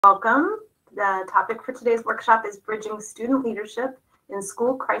Welcome. The topic for today's workshop is Bridging Student Leadership in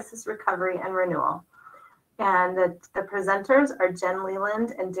School Crisis Recovery and Renewal. And the presenters are Jen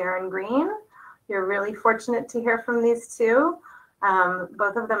Leland and Darryn Green. You're really fortunate to hear from these two.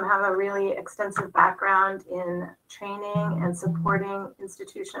 Both of them have a really extensive background in training and supporting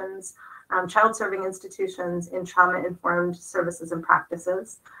institutions, child-serving institutions in trauma-informed services and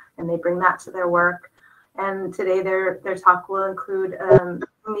practices, and they bring that to their work. And today their talk will include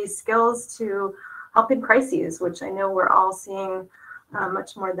these skills to help in crises, which I know we're all seeing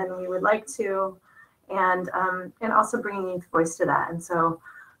much more than we would like to, and also bringing youth voice to that. And so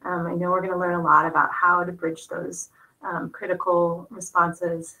I know we're going to learn a lot about how to bridge those critical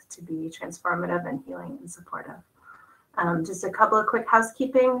responses to be transformative and healing and supportive. Just a couple of quick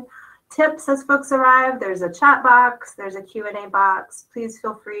housekeeping tips as folks arrive. There's a chat box, there's a Q&A box. Please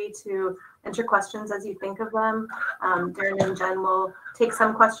feel free to enter questions as you think of them. Darryn and Jen will take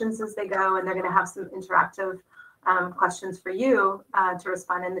some questions as they go, and they're going to have some interactive questions for you to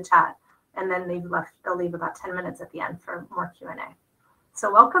respond in the chat. And then they'll leave about 10 minutes at the end for more Q&A.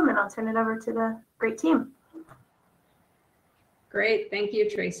 So welcome, and I'll turn it over to the great team. Great, thank you,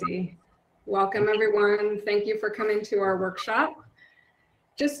 Tracy. Welcome, everyone. Thank you for coming to our workshop.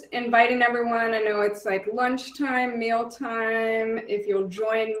 Just inviting everyone, I know it's like lunchtime, mealtime. If you'll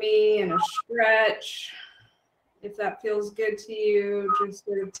join me in a stretch, if that feels good to you, just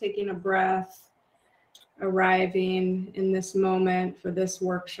sort of taking a breath, arriving in this moment for this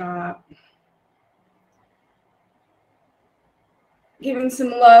workshop. Giving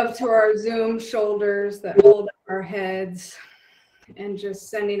some love to our Zoom shoulders that hold up our heads, and just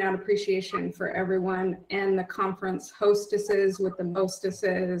sending out appreciation for everyone and the conference hostesses with the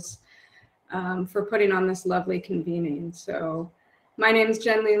mostesses for putting on this lovely convening. So my name is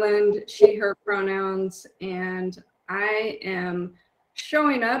Jen Leland, she, her pronouns, and I am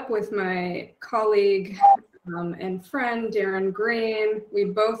showing up with my colleague and friend, Darryn Green. We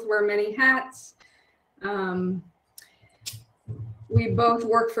both wear many hats. We both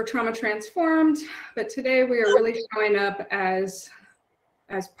work for Trauma Transformed, but today we are really showing up as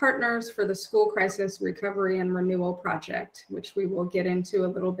partners for the School Crisis Recovery and Renewal Project, which we will get into a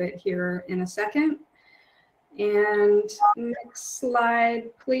little bit here in a second. And next slide,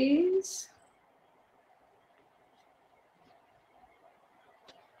 please.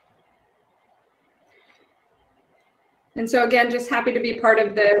 And so again, just happy to be part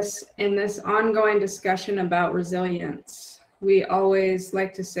of this in this ongoing discussion about resilience. We always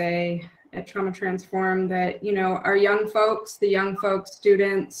like to say at Trauma Transform that, you know, our young folks, the young folks,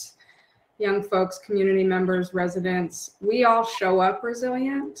 students, young folks, community members, residents, we all show up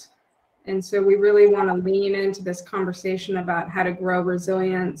resilient. And so we really want to lean into this conversation about how to grow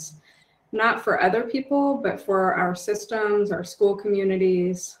resilience, not for other people, but for our systems, our school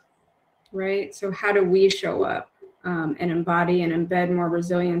communities, right? So how do we show up and embody and embed more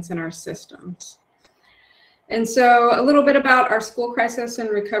resilience in our systems? And so a little bit about our School Crisis and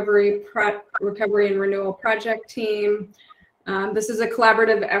Recovery and Renewal Project team. This is a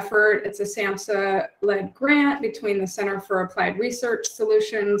collaborative effort. It's a SAMHSA-led grant between the Center for Applied Research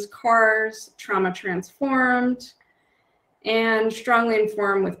Solutions, CARS, Trauma Transformed, and strongly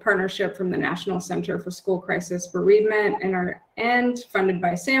informed with partnership from the National Center for School Crisis Bereavement and funded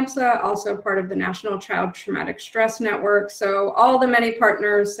by SAMHSA, also part of the National Child Traumatic Stress Network. So all the many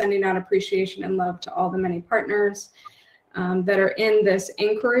partners, sending out appreciation and love to all the many partners that are in this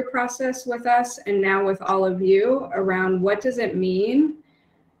inquiry process with us, and now with all of you around what does it mean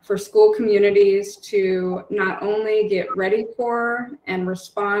for school communities to not only get ready for and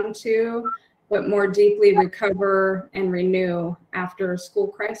respond to, but more deeply recover and renew after a school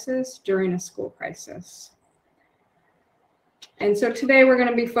crisis, during a school crisis. And so today we're going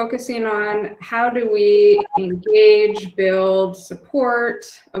to be focusing on how do we engage, build, support,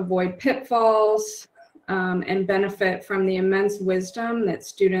 avoid pitfalls, and benefit from the immense wisdom that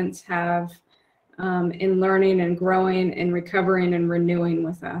students have in learning and growing and recovering and renewing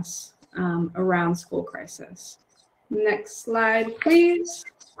with us around school crisis. Next slide, please.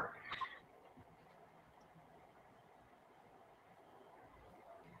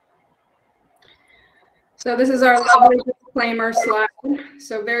 So this is our lovely disclaimer slide.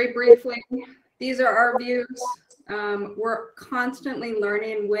 So very briefly, these are our views. We're constantly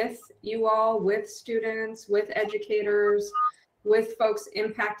learning with you all, with students, with educators, with folks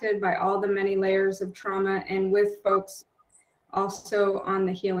impacted by all the many layers of trauma, and with folks also on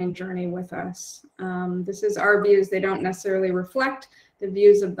the healing journey with us. This is our views. They don't necessarily reflect the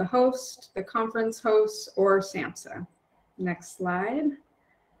views of the host, the conference hosts, or SAMHSA. Next slide.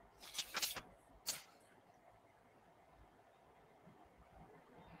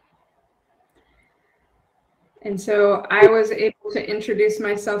 And so I was able to introduce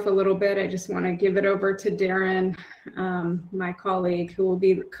myself a little bit. I just want to give it over to Darryn, my colleague, who will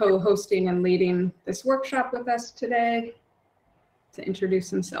be co-hosting and leading this workshop with us today, to introduce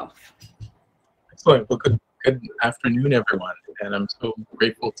himself. Excellent. Well, good afternoon, everyone. And I'm so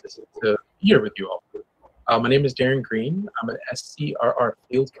grateful to be here with you all. My name is Darryn Green. I'm an SCRR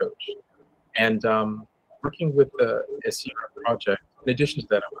field coach. And working with the SCRR project, in addition to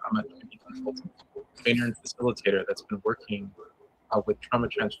that, I'm a community consultant, trainer and facilitator that's been working with Trauma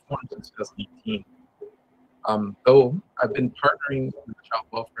Transform since 2018. Though I've been partnering with child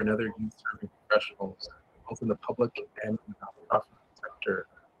welfare and other youth-serving professionals, both in the public and in the nonprofit sector,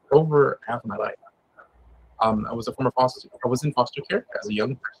 for over half of my life. I was in foster care as a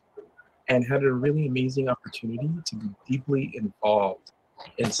young person and had a really amazing opportunity to be deeply involved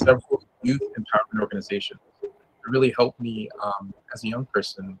in several youth empowerment organizations. It really helped me as a young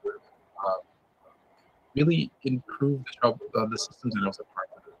person really improve the systems that I was a part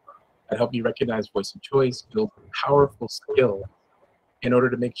of. It helped me recognize voice and choice, build powerful skills in order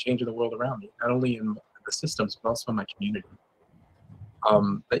to make change in the world around me, not only in the systems, but also in my community.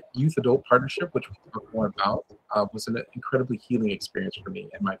 The youth-adult partnership, which we'll talk more about, was an incredibly healing experience for me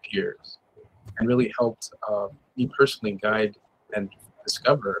and my peers, and really helped me personally guide and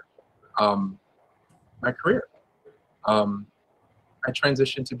discover my career. I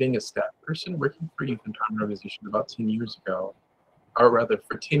transitioned to being a staff person working for youth empowerment organization about 10 years ago, or rather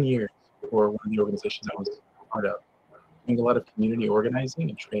for 10 years for one of the organizations I was part of, doing a lot of community organizing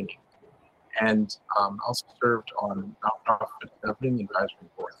and training. And also served on nonprofit governing and advisory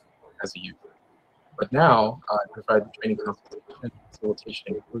board as a youth. But now I provide training, consultation, facilitation,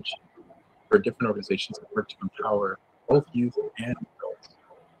 and coaching for different organizations that work to empower both youth and adults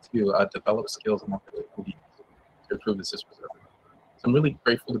to develop skills and opportunities to improve the system. So I'm really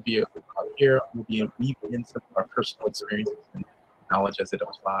grateful to be here. We'll be weaving in some of our personal experiences and knowledge as it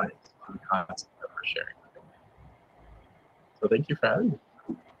applies to the concepts that we're sharing. So thank you for having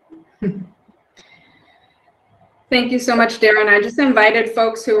me. Thank you so much, Darryn. I just invited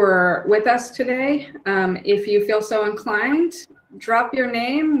folks who are with us today. If you feel so inclined, drop your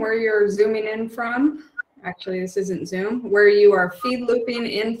name, where you're zooming in from. Actually, this isn't Zoom. Where you are feed looping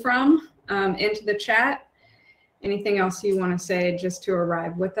in from into the chat. Anything else you want to say just to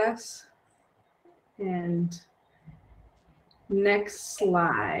arrive with us? And next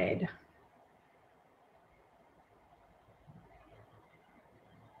slide.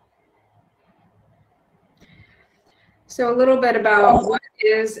 So a little bit about what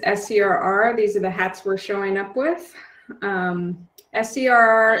is SCRR. These are the hats we're showing up with.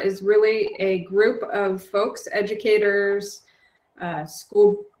 SCRR is really a group of folks, educators,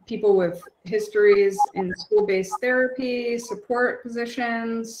 school people with histories in school-based therapy, support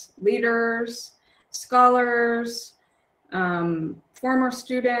positions, leaders, scholars, former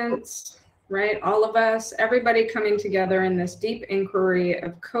students, right? All of us, everybody coming together in this deep inquiry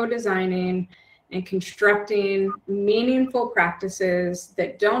of co-designing and constructing meaningful practices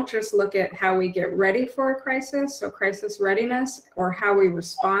that don't just look at how we get ready for a crisis, so crisis readiness, or how we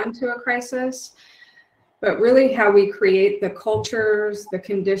respond to a crisis, but really how we create the cultures, the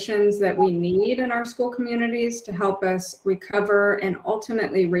conditions that we need in our school communities to help us recover and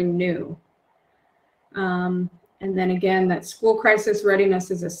ultimately renew. And then again, that school crisis readiness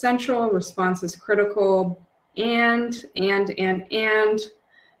is essential, response is critical, and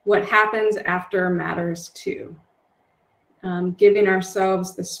what happens after matters too. Giving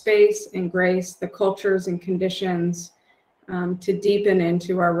ourselves the space and grace, the cultures and conditions to deepen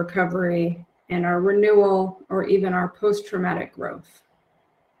into our recovery and our renewal, or even our post-traumatic growth.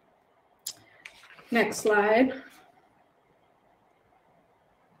 Next slide.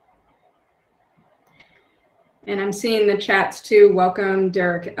 And I'm seeing the chats too. Welcome,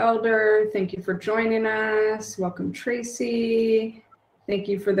 Derek Elder. Thank you for joining us. Welcome, Tracy. Thank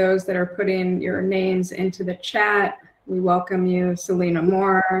you for those that are putting your names into the chat. We welcome you. Selena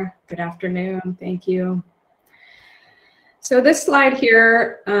Moore, good afternoon. Thank you. So this slide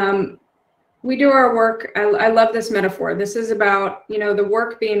here, we do our work. I love this metaphor. This is about, the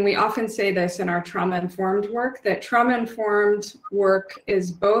work being, we often say this in our trauma-informed work, that trauma-informed work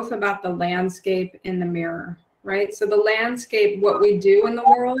is both about the landscape and the mirror, right? So the landscape, what we do in the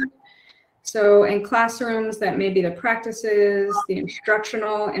world. So in classrooms, that may be the practices, the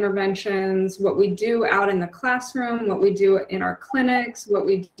instructional interventions, what we do out in the classroom, what we do in our clinics, what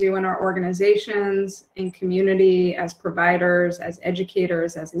we do in our organizations, in community, as providers, as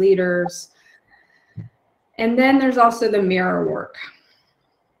educators, as leaders. And then there's also the mirror work,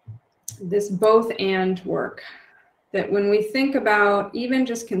 this both and work, that when we think about, even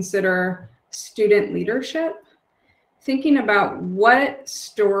just consider student leadership, thinking about what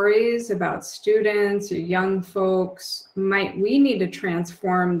stories about students or young folks might we need to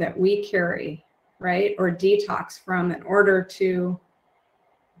transform that we carry, right? Or detox from in order to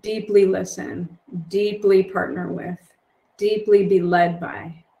deeply listen, deeply partner with, deeply be led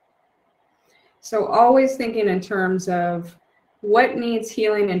by. So always thinking in terms of what needs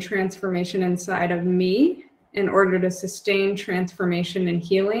healing and transformation inside of me in order to sustain transformation and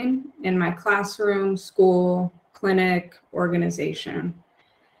healing in my classroom, school, clinic, organization.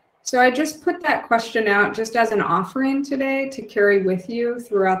 So I just put that question out just as an offering today to carry with you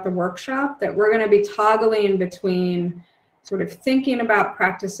throughout the workshop, that we're going to be toggling between sort of thinking about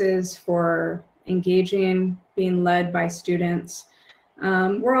practices for engaging, being led by students.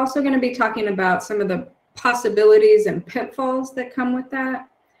 We're also going to be talking about some of the possibilities and pitfalls that come with that.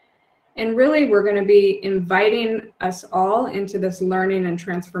 And really, we're going to be inviting us all into this learning and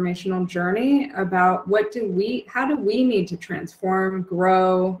transformational journey about how do we need to transform,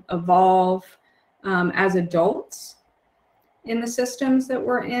 grow, evolve as adults in the systems that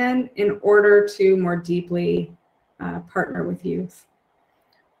we're in order to more deeply partner with youth.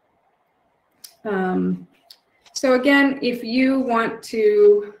 So again, if you want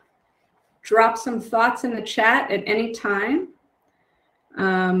to drop some thoughts in the chat at any time,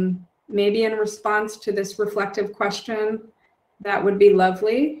 maybe in response to this reflective question, that would be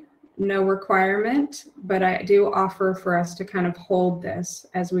lovely. No requirement, but I do offer for us to kind of hold this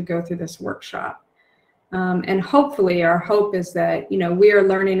as we go through this workshop. And hopefully our hope is that, we are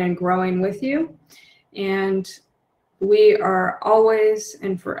learning and growing with you, and we are always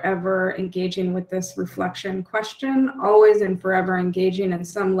and forever engaging with this reflection question, always and forever engaging in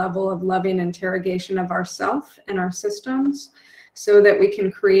some level of loving interrogation of ourself and our systems, so that we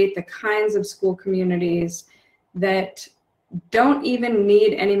can create the kinds of school communities that don't even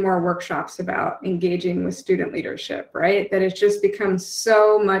need any more workshops about engaging with student leadership, right? That it just becomes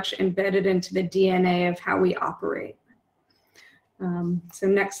so much embedded into the DNA of how we operate. So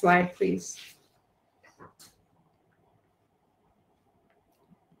next slide, please.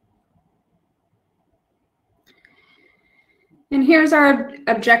 And here's our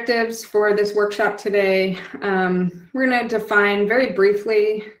objectives for this workshop today. We're going to define very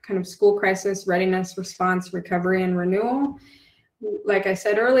briefly kind of school crisis, readiness, response, recovery, and renewal. Like I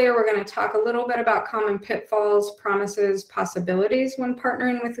said earlier, we're going to talk a little bit about common pitfalls, promises, possibilities when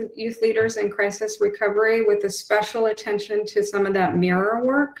partnering with youth leaders in crisis recovery, with a special attention to some of that mirror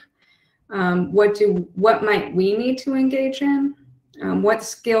work. What might we need to engage in? What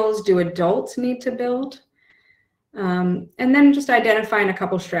skills do adults need to build? And then just identifying a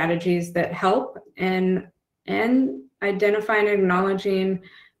couple strategies that help, and identifying and acknowledging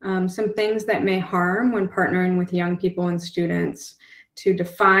some things that may harm when partnering with young people and students, to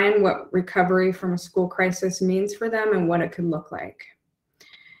define what recovery from a school crisis means for them and what it could look like.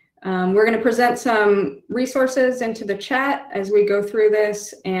 We're going to present some resources into the chat as we go through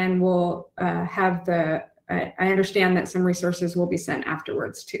this, and we'll have I understand that some resources will be sent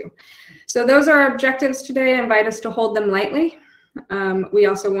afterwards too. So those are our objectives today. I invite us to hold them lightly. We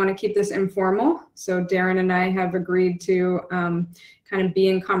also want to keep this informal. So Darryn and I have agreed to kind of be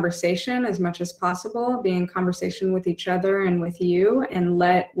in conversation as much as possible, be in conversation with each other and with you, and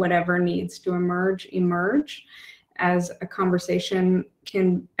let whatever needs to emerge as a conversation,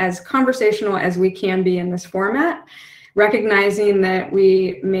 as conversational as we can be in this format, recognizing that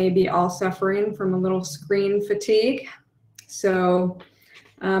we may be all suffering from a little screen fatigue. So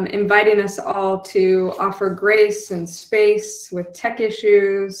inviting us all to offer grace and space with tech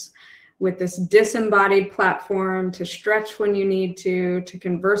issues, with this disembodied platform, to stretch when you need to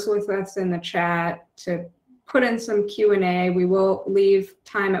converse with us in the chat, to put in some Q&A. We will leave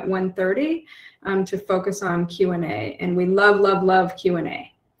time at 1:30 to focus on Q&A, and we love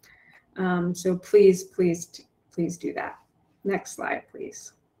Q&A. So please do that. Next slide,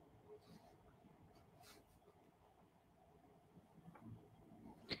 please.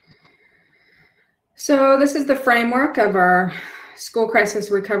 So this is the framework of our School Crisis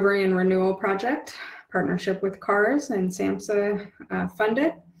Recovery and Renewal Project, partnership with CARS and SAMHSA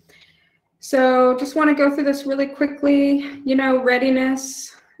funded. So just want to go through this really quickly.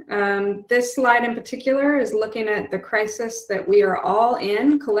 Readiness. This slide in particular is looking at the crisis that we are all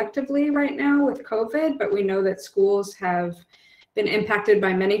in collectively right now with COVID, but we know that schools have been impacted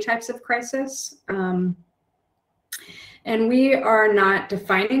by many types of crisis. And we are not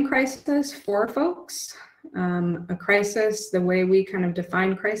defining crisis for folks. A crisis, the way we kind of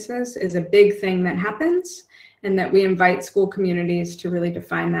define crisis, is a big thing that happens, and that we invite school communities to really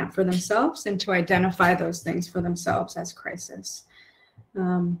define that for themselves and to identify those things for themselves as crisis.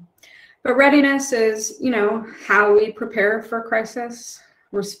 But readiness is, how we prepare for crisis.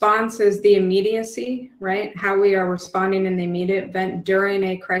 Response is the immediacy, right? How we are responding in the immediate event during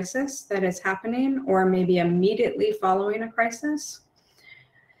a crisis that is happening, or maybe immediately following a crisis.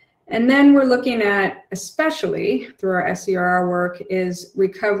 And then we're looking at, especially through our SERR work, is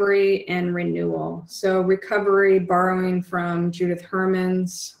recovery and renewal. So recovery, borrowing from Judith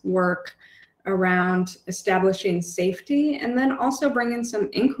Herman's work around establishing safety, and then also bringing some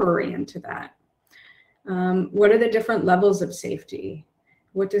inquiry into that. What are the different levels of safety?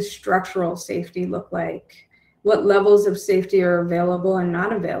 What does structural safety look like? What levels of safety are available and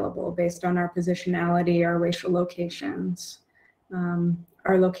not available based on our positionality, our racial locations,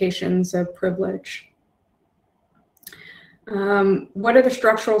 our locations of privilege? What are the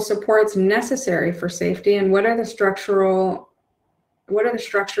structural supports necessary for safety, and what are the structures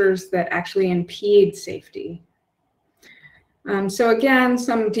that actually impede safety? So again,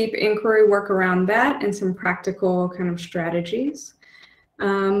 some deep inquiry work around that and some practical kind of strategies.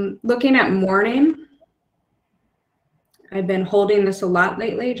 Looking at mourning, I've been holding this a lot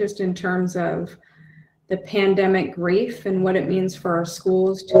lately, just in terms of the pandemic grief and what it means for our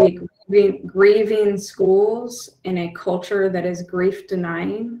schools to be grieving schools in a culture that is grief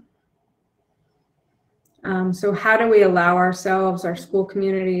denying. So how do we allow ourselves, our school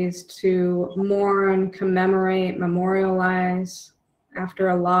communities, to mourn, commemorate, memorialize after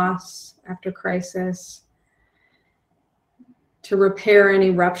a loss, after crisis, to repair any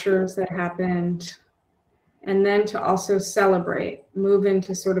ruptures that happened, and then to also celebrate, move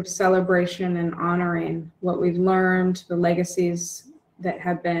into sort of celebration and honoring what we've learned, the legacies that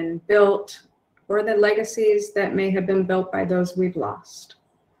have been built, or the legacies that may have been built by those we've lost.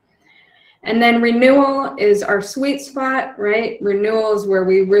 And then renewal is our sweet spot, right? Renewal is where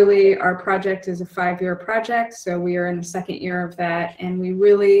we really, our project is a 5-year project. So we are in the 2nd year of that. And we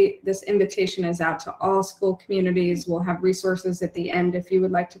really, this invitation is out to all school communities. We'll have resources at the end if you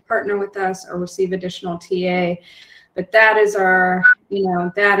would like to partner with us or receive additional TA. But that is our,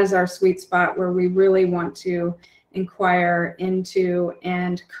 that is our sweet spot where we really want to inquire into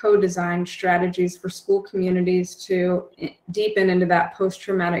and co-design strategies for school communities to deepen into that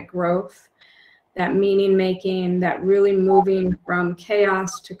post-traumatic growth, that meaning making, that really moving from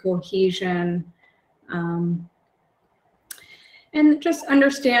chaos to cohesion, and just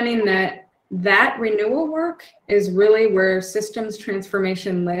understanding that renewal work is really where systems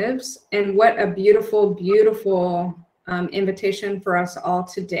transformation lives. And what a beautiful, beautiful invitation for us all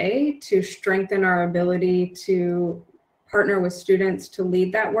today to strengthen our ability to partner with students to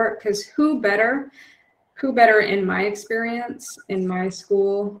lead that work. Because who better in my experience, in my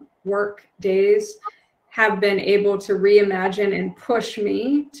school work days, have been able to reimagine and push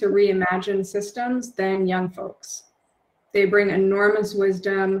me to reimagine systems than young folks. They bring enormous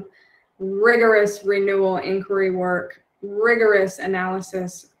wisdom, rigorous renewal inquiry work, rigorous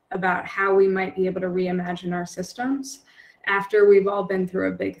analysis about how we might be able to reimagine our systems after we've all been through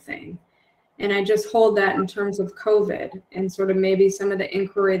a big thing. And I just hold that in terms of COVID and sort of maybe some of the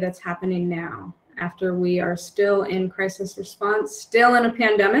inquiry that's happening now, after we are still in crisis response, still in a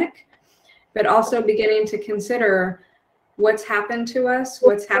pandemic, but also beginning to consider what's happened to us,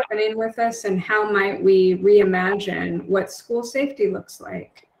 what's happening with us, and how might we reimagine what school safety looks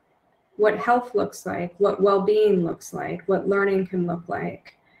like, what health looks like, what well-being looks like, what learning can look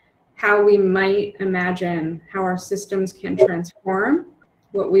like, how we might imagine how our systems can transform,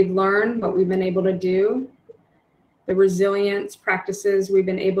 what we've learned, what we've been able to do, the resilience practices we've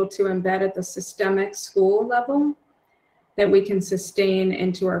been able to embed at the systemic school level that we can sustain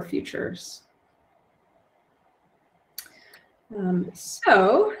into our futures.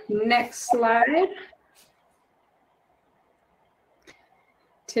 So next slide.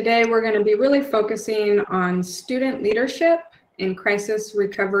 Today we're going to be really focusing on student leadership in crisis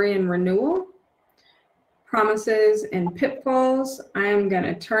recovery and renewal, promises and pitfalls. I am going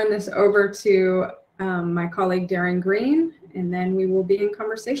to turn this over to my colleague Darryn Green, and then we will be in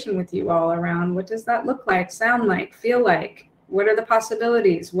conversation with you all around what does that look like, sound like, feel like, what are the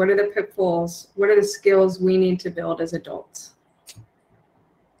possibilities, what are the pitfalls, what are the skills we need to build as adults.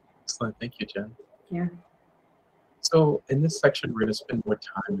 Excellent, thank you, Jen. Yeah. So in this section, we're going to spend more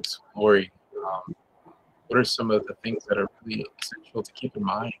time exploring what are some of the things that are really essential to keep in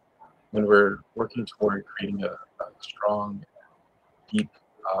mind when we're working toward creating a strong, deep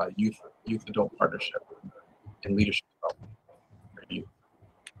youth-adult partnership and leadership development for youth.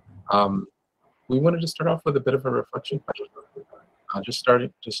 We wanted to start off with a bit of a reflection question. Just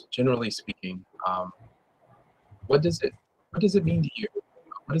generally speaking, what does it mean to you?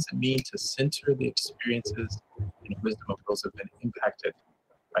 What does it mean to center the experiences and wisdom of those who have been impacted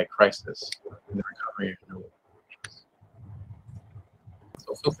by crisis in the recovery of renewal.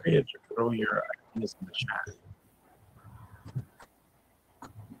 So feel free to throw your ideas in the chat.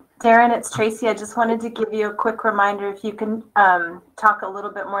 Darryn, it's Tracy. I just wanted to give you a quick reminder if you can talk a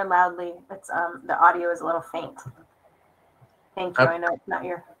little bit more loudly. It's the audio is a little faint. Thank you. I know it's not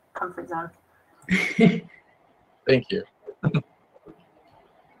your comfort zone. Thank you.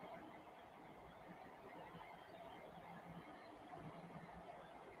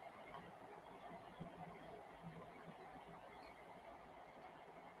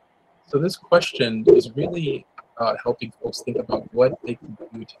 So this question is really helping folks think about what they can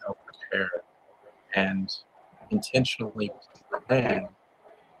do to help prepare and intentionally plan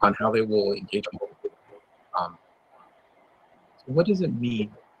on how they will engage with people. So what does it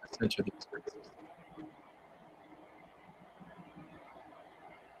mean, essentially, these crises?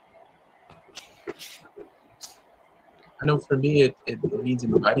 I know for me, it means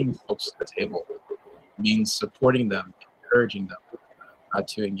inviting folks to the table. It means supporting them, encouraging them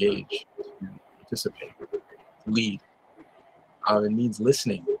to engage, to participate, to lead. It means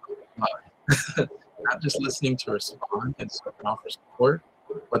listening, not just listening to respond and offer support,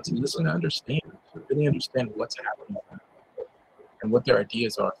 but to listen to understand, to really understand what's happening and what their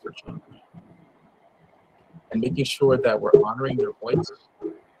ideas are for change. And making sure that we're honoring their voice,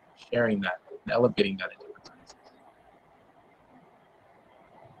 sharing that, and elevating that in different spaces.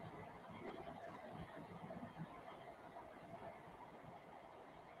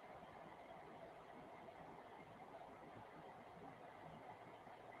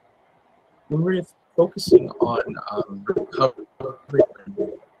 When we're focusing on recovery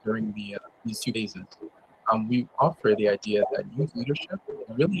during these 2 phases, we offer the idea that youth leadership is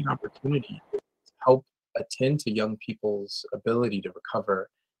really an opportunity to help attend to young people's ability to recover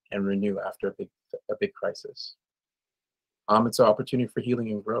and renew after a big crisis. It's an opportunity for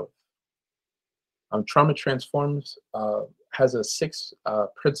healing and growth. Trauma Transforms has a 6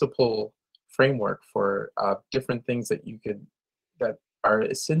 principle framework for different things that that are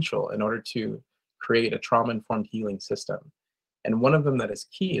essential in order to create a trauma-informed healing system. And one of them that is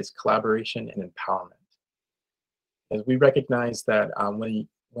key is collaboration and empowerment. As we recognize that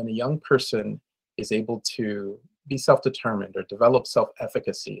when a young person is able to be self-determined or develop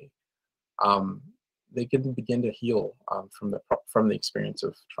self-efficacy, they can begin to heal from the experience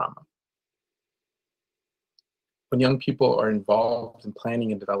of trauma. When young people are involved in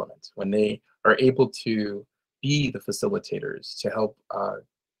planning and development, when they are able to be the facilitators to help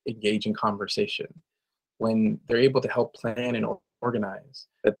engage in conversation, when they're able to help plan and organize,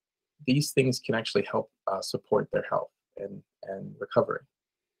 that these things can actually help support their health and recovery.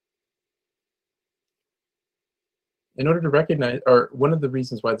 In order to recognize, or one of the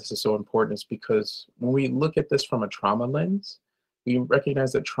reasons why this is so important is because when we look at this from a trauma lens, we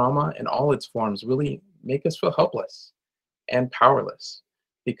recognize that trauma in all its forms really make us feel helpless and powerless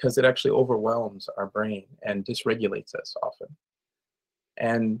because it actually overwhelms our brain and dysregulates us often.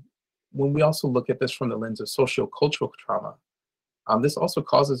 And when we also look at this from the lens of socio-cultural trauma, this also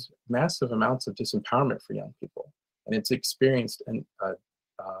causes massive amounts of disempowerment for young people. And it's experienced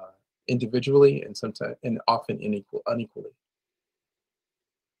individually and sometimes and often unequally.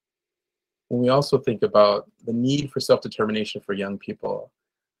 When we also think about the need for self-determination for young people,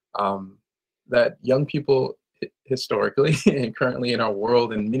 that young people historically and currently in our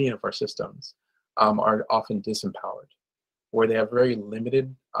world and many of our systems are often disempowered, where they have very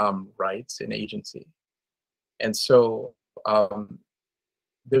limited rights and agency. And so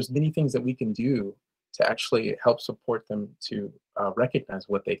there's many things that we can do to actually help support them to recognize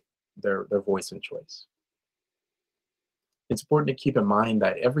what their voice and choice. It's important to keep in mind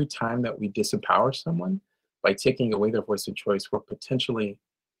that every time that we disempower someone by taking away their voice and choice, we're potentially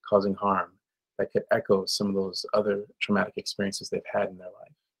causing harm that could echo some of those other traumatic experiences they've had in their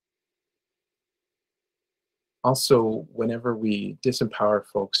life. Also, whenever we disempower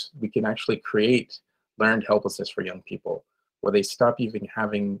folks, we can actually create learned helplessness for young people, where they stop even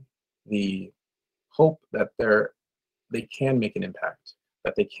having the hope that they can make an impact,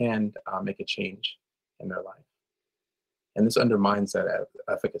 that they can make a change in their life. And this undermines that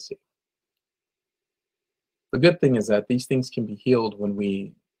efficacy. The good thing is that these things can be healed when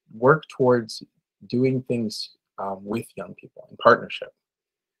we work towards doing things with young people in partnership,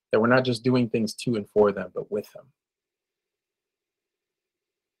 that we're not just doing things to and for them, but with them.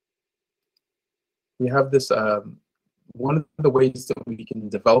 We have this, one of the ways that we can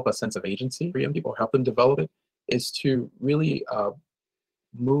develop a sense of agency for young people, help them develop it, is to really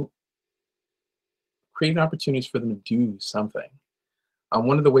create opportunities for them to do something.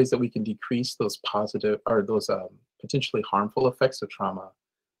 One of the ways that we can decrease those positive or those potentially harmful effects of trauma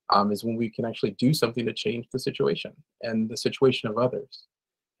is when we can actually do something to change the situation and the situation of others.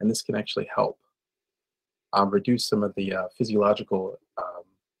 And this can actually help reduce some of the physiological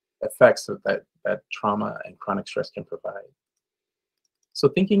effects of that trauma and chronic stress can provide. So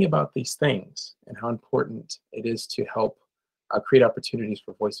thinking about these things and how important it is to help create opportunities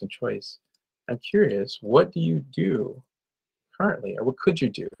for voice and choice, I'm curious, what do you do currently, or what could you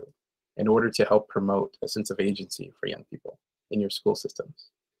do in order to help promote a sense of agency for young people in your school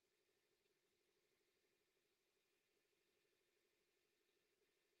systems?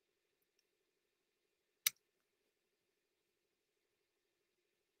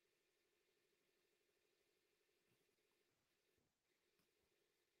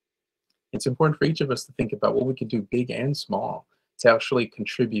 It's important for each of us to think about what we can do, big and small, to actually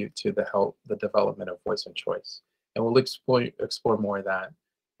contribute to the development of voice and choice. And we'll explore more of that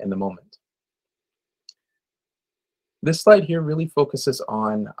in the moment. This slide here really focuses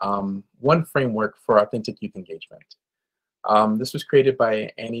on one framework for authentic youth engagement. This was created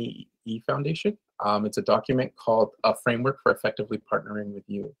by Annie E. Foundation. It's a document called A Framework for Effectively Partnering with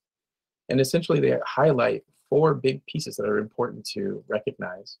Youth. And essentially they highlight 4 big pieces that are important to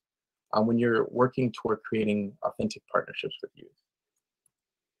recognize when you're working toward creating authentic partnerships with youth.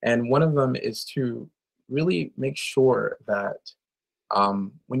 And one of them is to really make sure that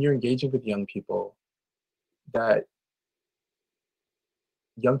when you're engaging with young people, that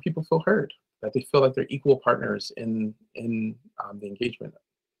young people feel heard, that they feel like they're equal partners in the engagement,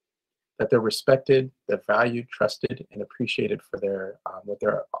 that they're respected, they're valued, trusted, and appreciated for their what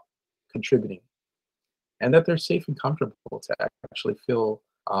they're contributing, and that they're safe and comfortable to actually feel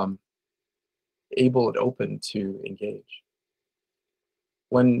able and open to engage.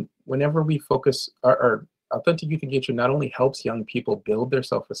 Whenever we focus, our authentic youth engagement not only helps young people build their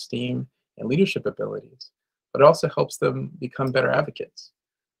self-esteem and leadership abilities, but it also helps them become better advocates.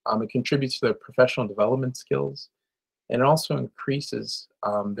 It contributes to their professional development skills, and it also increases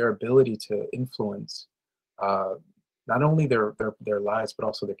their ability to influence not only their lives, but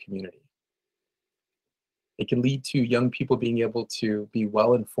also their community. It can lead to young people being able to be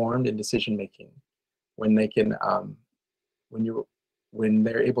well-informed in decision-making when they can, when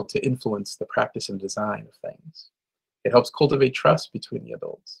they're able to influence the practice and design of things. It helps cultivate trust between the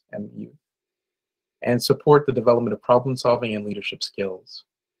adults and the youth, and support the development of problem-solving and leadership skills.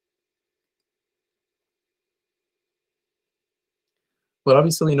 But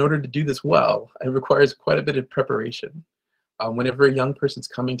obviously, in order to do this well, it requires quite a bit of preparation. Whenever a young person's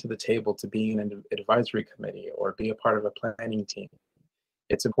coming to the table to be in an advisory committee or be a part of a planning team,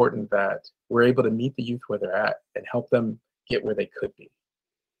 it's important that we're able to meet the youth where they're at and help them get where they could be.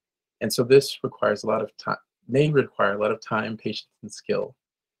 And so this requires a lot of time, may require a lot of time, patience, and skill.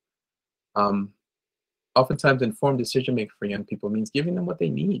 Oftentimes, informed decision-making for young people means giving them what they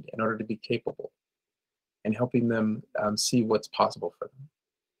need in order to be capable and helping them see what's possible for them.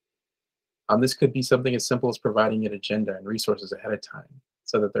 This could be something as simple as providing an agenda and resources ahead of time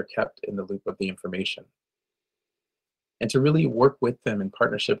so that they're kept in the loop of the information. And to really work with them in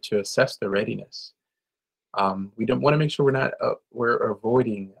partnership to assess their readiness. We don't want to make sure we're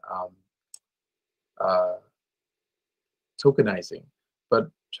avoiding tokenizing,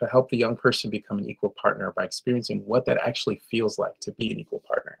 but to help the young person become an equal partner by experiencing what that actually feels like to be an equal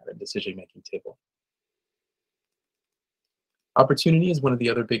partner at a decision-making table. Opportunity is one of the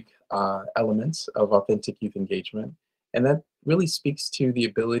other big elements of authentic youth engagement, and that really speaks to the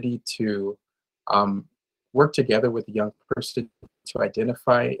ability to work together with the young person to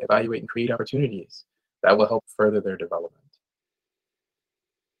identify, evaluate, and create opportunities that will help further their development.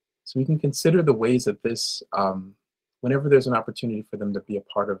 So we can consider the ways that this, whenever there's an opportunity for them to be a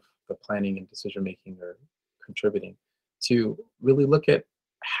part of the planning and decision-making or contributing, to really look at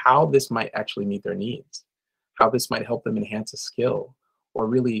how this might actually meet their needs, how this might help them enhance a skill, or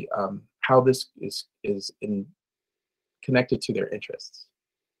really how this is connected to their interests.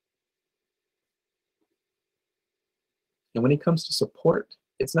 And when it comes to support,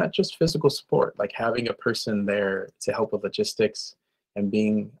 it's not just physical support, like having a person there to help with logistics and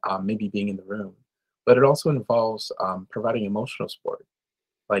being maybe being in the room, but it also involves providing emotional support,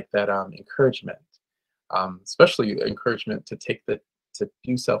 like that encouragement, especially encouragement to to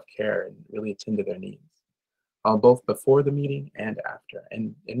do self-care and really attend to their needs, both before the meeting and after,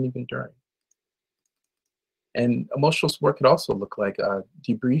 and even during. And emotional support could also look like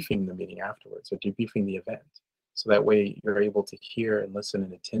debriefing the meeting afterwards or debriefing the event. So that way you're able to hear and listen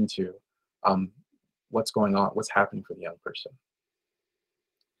and attend to what's going on, what's happening for the young person.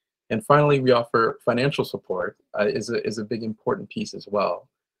 And finally, we offer financial support is a big important piece as well.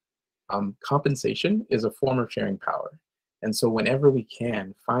 Compensation is a form of sharing power. And so whenever we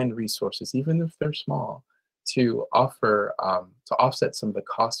can, find resources, even if they're small, to offer, to offset some of the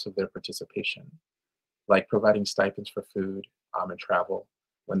costs of their participation, like providing stipends for food and travel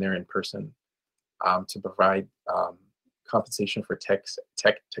when they're in person, to provide compensation for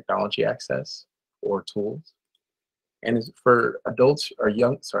technology access or tools. And for adults or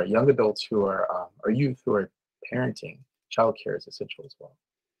young adults who are, or youth who are parenting, childcare is essential as well.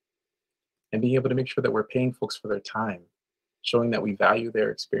 And being able to make sure that we're paying folks for their time, showing that we value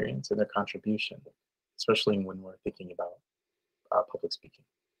their experience and their contribution, especially when we're thinking about public speaking.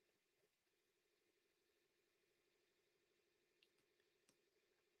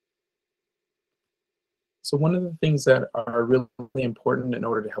 So one of the things that are really important in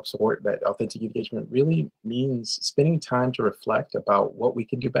order to help support that authentic engagement really means spending time to reflect about what we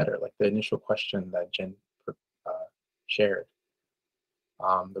can do better, like the initial question that Jen shared,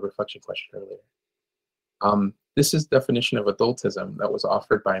 the reflection question earlier. This is definition of adultism that was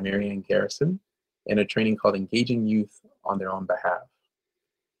offered by Marianne Garrison in a training called Engaging Youth on Their Own Behalf.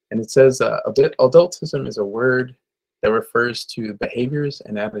 And it says, adultism is a word that refers to behaviors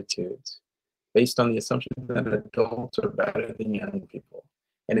and attitudes based on the assumption that adults are better than young people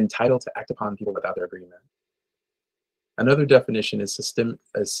and entitled to act upon people without their agreement. Another definition is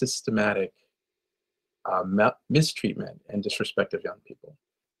systematic mistreatment and disrespect of young people.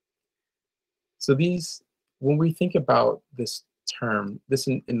 So these, when we think about this term, this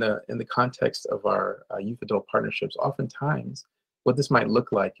in the context of our youth-adult partnerships, oftentimes what this might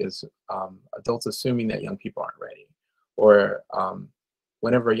look like is adults assuming that young people aren't ready, or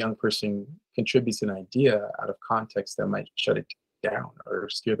whenever a young person contributes an idea out of context that might shut it down or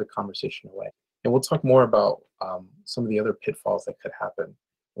steer the conversation away. And we'll talk more about some of the other pitfalls that could happen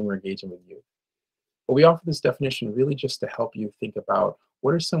when we're engaging with youth. But we offer this definition really just to help you think about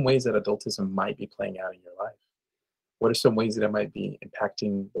what are some ways that adultism might be playing out in your life? What are some ways that it might be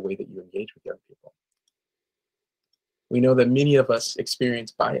impacting the way that you engage with young people? We know that many of us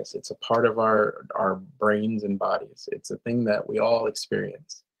experience bias. It's a part of our brains and bodies. It's a thing that we all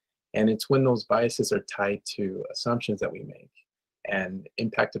experience. And it's when those biases are tied to assumptions that we make and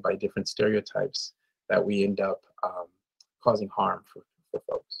impacted by different stereotypes that we end up causing harm for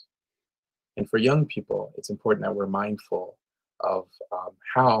folks. And for young people, it's important that we're mindful of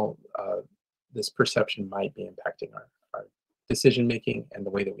how this perception might be impacting our decision-making and the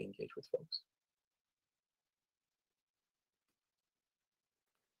way that we engage with folks.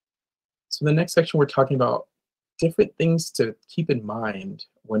 So the next section, we're talking about different things to keep in mind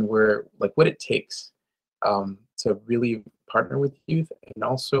when we're, like, what it takes to really partner with youth, and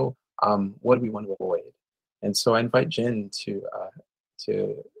also what do we want to avoid. And so I invite Jen to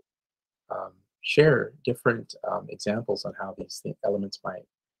share different examples on how these elements might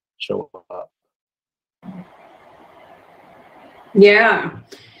show up. Yeah.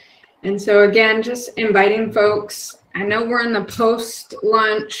 And so again, just inviting folks. I know we're in the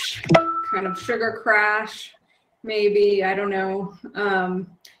post-lunch kind of sugar crash, maybe, I don't know,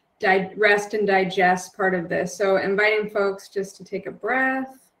 rest and digest part of this. So inviting folks just to take a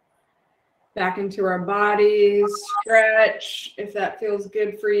breath back into our bodies, stretch if that feels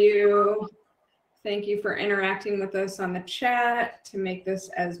good for you. Thank you for interacting with us on the chat to make this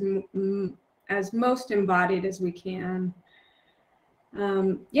as most embodied as we can.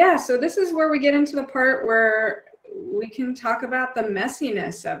 Yeah, so this is where we get into the part where we can talk about the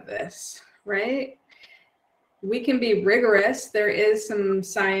messiness of this, right? We can be rigorous. There is some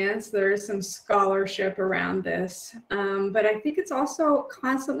science, there is some scholarship around this, but I think it's also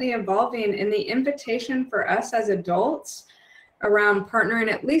constantly evolving. And the invitation for us as adults around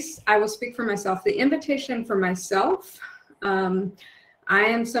partnering, at least I will speak for myself, the invitation for myself, I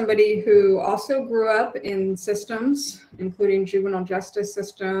am somebody who also grew up in systems, including juvenile justice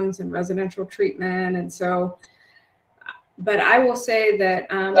systems and residential treatment. And so, but I will say that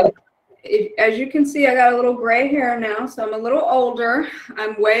as you can see, I got a little gray hair now, so I'm a little older.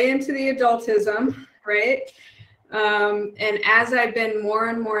 I'm way into the adultism, right? And as I've been more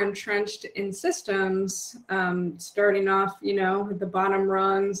and more entrenched in systems, starting off, you know, with the bottom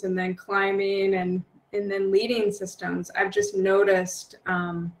rungs and then climbing and then leading systems, I've just noticed,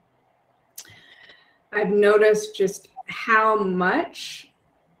 just how much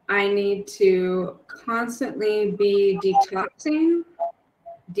I need to constantly be detoxing,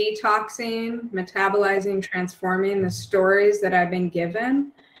 metabolizing, transforming the stories that I've been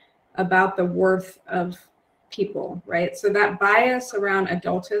given about the worth of people, right? So that bias around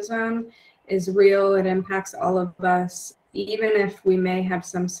adultism is real. It impacts all of us, even if we may have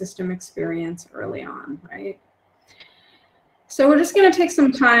some system experience early on, right? So we're just going to take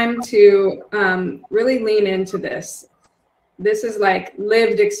some time to really lean into this. this is like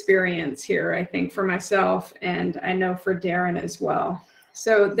lived experience here, I think, for myself, and I know for Darryn as well.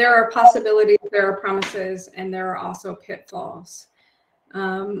 So there are possibilities, there are promises, and there are also pitfalls.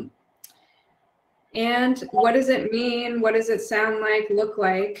 And what does it mean? What does it sound like, look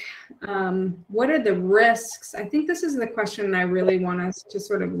like? What are the risks? I think this is the question I really want us to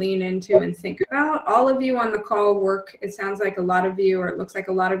sort of lean into and think about. All of you on the call work, it sounds like a lot of you, or it looks like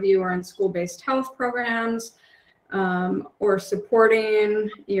a lot of you are in school-based health programs, or supporting,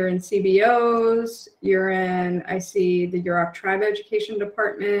 you're in CBOs, you're in, I see the Yurok Tribe Education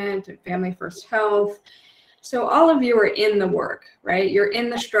Department and Family First Health. So all of you are in the work, right? You're in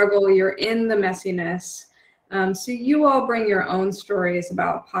the struggle, you're in the messiness. So you all bring your own stories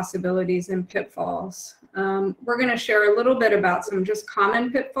about possibilities and pitfalls. We're going to share a little bit about some just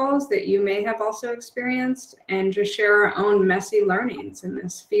common pitfalls that you may have also experienced, and just share our own messy learnings in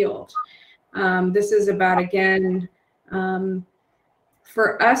this field. This is about, again,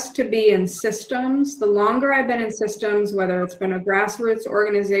 for us to be in systems. The longer I've been in systems, whether it's been a grassroots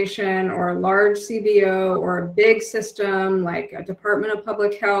organization or a large CBO or a big system like a Department of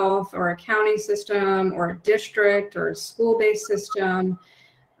Public Health or a county system or a district or a school-based system,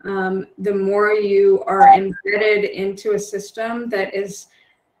 the more you are embedded into a system that is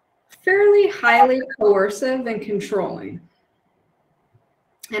fairly highly coercive and controlling.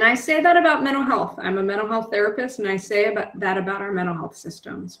 And I say that about mental health. I'm a mental health therapist, and I say that about our mental health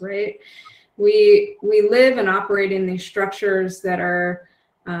systems, right? We live and operate in these structures that are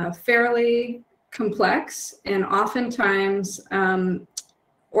fairly complex and oftentimes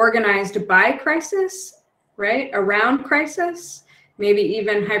organized by crisis, right? Around crisis, maybe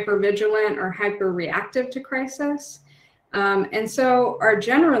even hypervigilant or hyper-reactive to crisis. And so are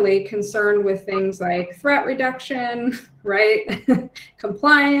generally concerned with things like threat reduction, right?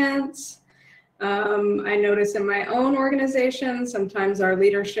 Compliance. I notice in my own organization, sometimes our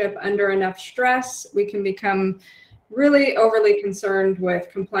leadership under enough stress, we can become really overly concerned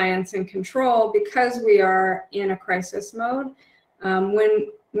with compliance and control because we are in a crisis mode.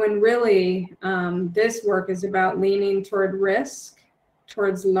 When really this work is about leaning toward risk,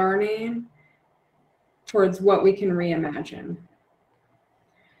 towards learning, towards what we can reimagine.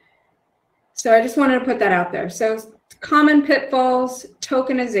 So I just wanted to put that out there. So common pitfalls,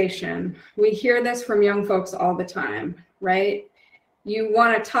 tokenization. We hear this from young folks all the time, right? You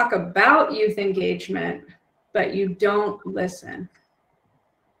want to talk about youth engagement, but you don't listen.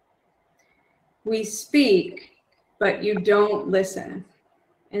 We speak, but you don't listen.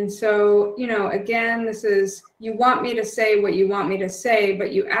 And so, you know, again, this is, you want me to say what you want me to say,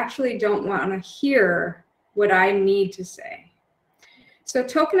 but you actually don't want to hear what I need to say. So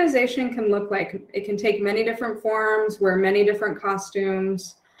tokenization can look like, it can take many different forms, wear many different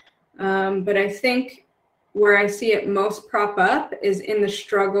costumes. But I think where I see it most prop up is in the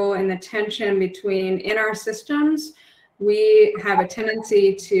struggle and the tension between, in our systems, we have a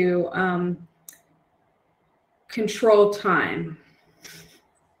tendency to control time.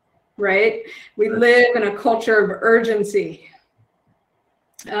 Right? We live in a culture of urgency.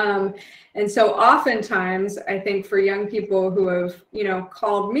 And so oftentimes, I think for young people who have, you know,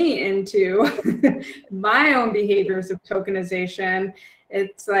 called me into my own behaviors of tokenization,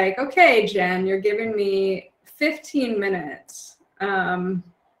 it's like, okay, Jen, you're giving me 15 minutes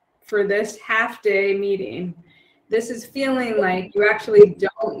for this half-day meeting. This is feeling like you actually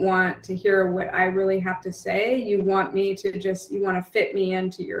don't want to hear what I really have to say. You want me to just, you want to fit me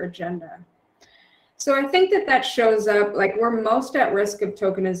into your agenda. So I think that that shows up, like we're most at risk of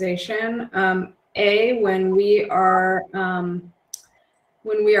tokenization, when we are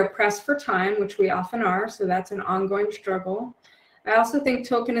pressed for time, which we often are, so that's an ongoing struggle. I also think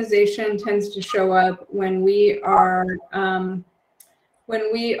tokenization tends to show up when we are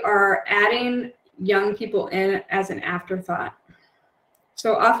adding young people in as an afterthought.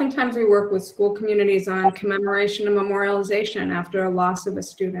 So oftentimes we work with school communities on commemoration and memorialization after a loss of a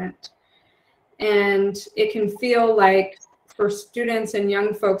student. And it can feel like for students and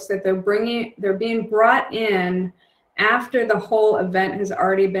young folks that they're being brought in after the whole event has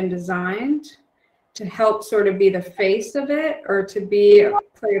already been designed to help sort of be the face of it, or to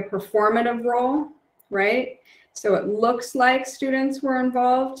play a performative role, right? So it looks like students were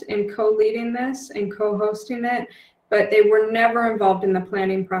involved in co-leading this and co-hosting it, but they were never involved in the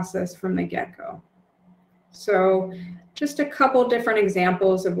planning process from the get-go. So just a couple different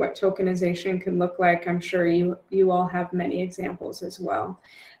examples of what tokenization can look like. I'm sure you all have many examples as well.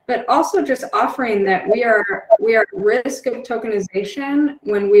 But also just offering that we are at risk of tokenization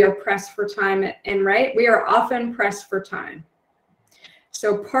when we are pressed for time, and right, we are often pressed for time.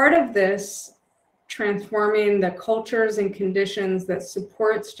 So part of this transforming the cultures and conditions that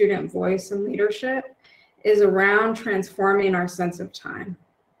support student voice and leadership is around transforming our sense of time.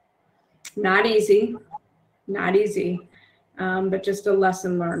 Not easy, but just a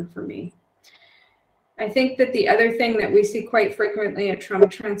lesson learned for me. I think that the other thing that we see quite frequently at Trauma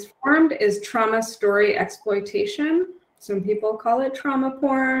Transformed is trauma story exploitation. Some people call it trauma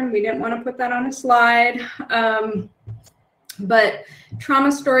porn. We didn't want to put that on a slide. But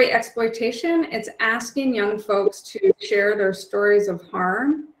trauma story exploitation, it's asking young folks to share their stories of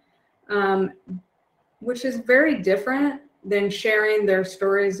harm, which is very different than sharing their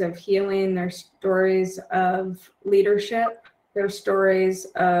stories of healing, their stories of leadership, their stories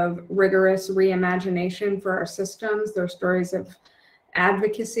of rigorous reimagination for our systems, their stories of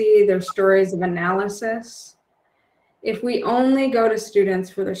advocacy, their stories of analysis. If we only go to students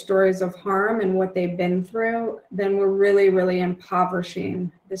for their stories of harm and what they've been through, then we're really, really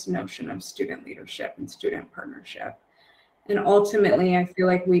impoverishing this notion of student leadership and student partnership. And ultimately, I feel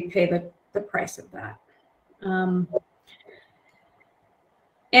like we pay the price of that.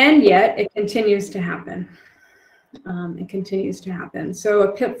 And yet it continues to happen. It continues to happen. So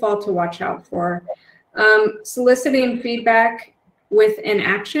a pitfall to watch out for. Soliciting feedback with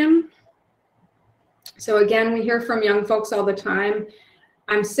inaction. So again, we hear from young folks all the time,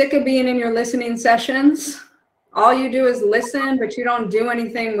 I'm sick of being in your listening sessions. All you do is listen, but you don't do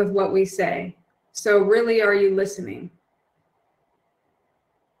anything with what we say. So really, are you listening?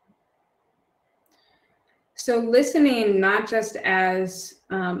 So listening, not just as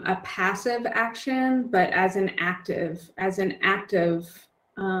a passive action, but as an active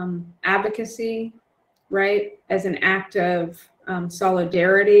advocacy, right? As an act of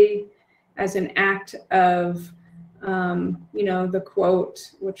solidarity, as an act of, the quote,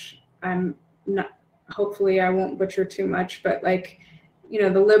 which I'm not, hopefully I won't butcher too much, but like, the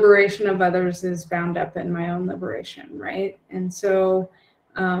liberation of others is bound up in my own liberation, right? And so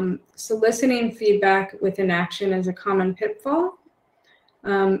soliciting feedback with inaction is a common pitfall.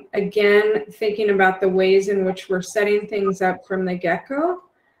 Again, thinking about the ways in which we're setting things up from the get-go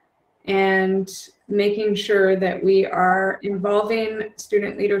and making sure that we are involving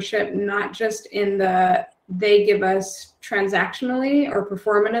student leadership, not just in they give us transactionally or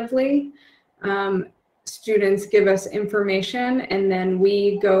performatively. Students give us information and then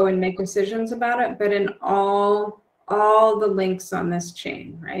we go and make decisions about it, but in all the links on this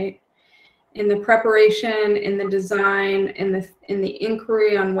chain, right? In the preparation, in the design, in the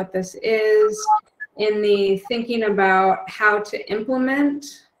inquiry on what this is, in the thinking about how to implement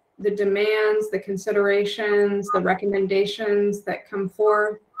the demands, the considerations, the recommendations that come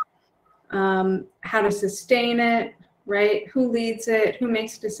forth, how to sustain it, right? Who leads it, who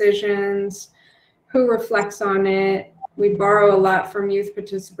makes decisions, who reflects on it. We borrow a lot from youth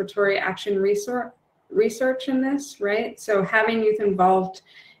participatory action research in this, right? So having youth involved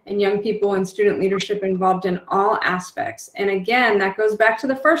and young people and student leadership involved in all aspects. And again, that goes back to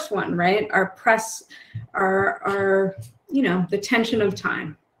the first one, right? The tension of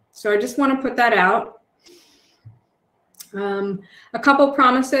time. So I just want to put that out. A couple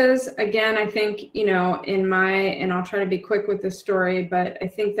promises. Again, I think, and I'll try to be quick with this story, but I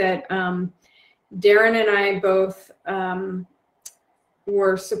think that Darryn and I both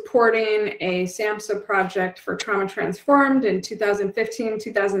were supporting a SAMHSA project for Trauma Transformed in 2015,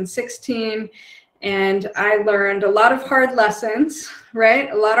 2016. And I learned a lot of hard lessons, right?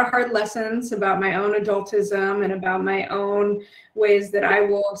 A lot of hard lessons about my own adultism and about my own ways that I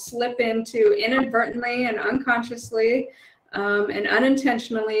will slip into inadvertently and unconsciously and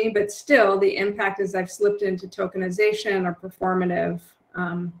unintentionally, but still the impact is I've slipped into tokenization or performative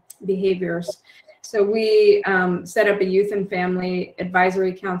behaviors. So we set up a youth and family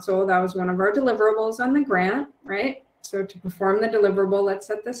advisory council. That was one of our deliverables on the grant, right? So to perform the deliverable, let's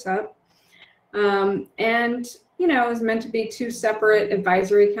set this up. It was meant to be 2 separate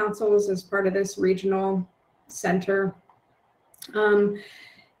advisory councils as part of this regional center. And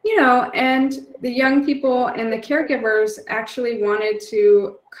the young people and the caregivers actually wanted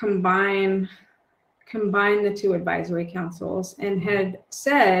to combine the 2 advisory councils and had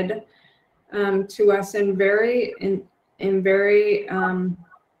said to us in very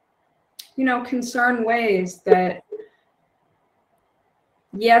concerned ways that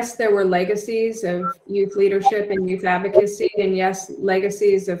yes, there were legacies of youth leadership and youth advocacy, and yes,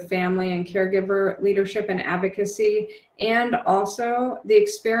 legacies of family and caregiver leadership and advocacy, and also the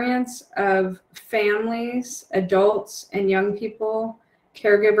experience of families, adults, and young people,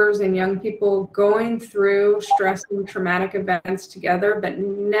 caregivers and young people going through stress and traumatic events together, but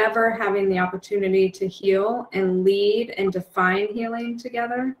never having the opportunity to heal and lead and define healing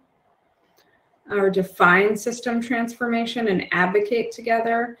together. or define system transformation and advocate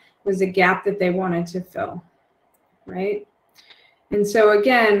together was a gap that they wanted to fill, right? And so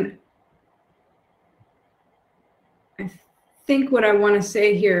again, I think what I want to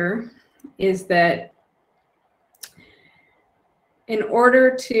say here is that in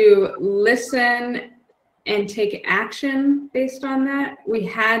order to listen and take action based on that, we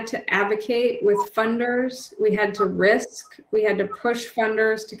had to advocate with funders, we had to risk, we had to push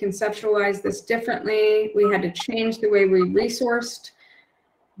funders to conceptualize this differently, we had to change the way we resourced,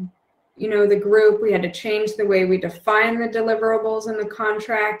 you know, the group, we had to change the way we define the deliverables in the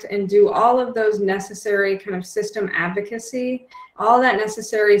contract and do all of those necessary kind of system advocacy, all that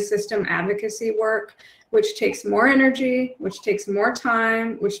necessary system advocacy work, which takes more energy, which takes more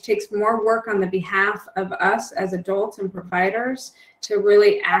time, which takes more work on the behalf of us as adults and providers to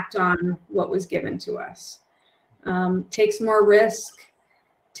really act on what was given to us. Takes more risk,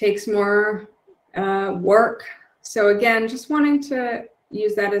 takes more work. So again, just wanting to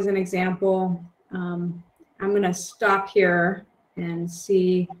use that as an example. I'm gonna stop here and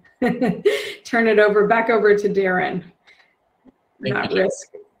see, turn it back over to Darryn. Not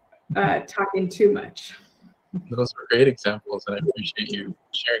risk talking too much. Those were great examples, and I appreciate you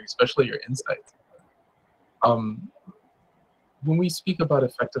sharing, especially your insights. When we speak about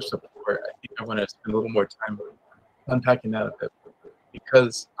effective support, I think I want to spend a little more time unpacking that a bit,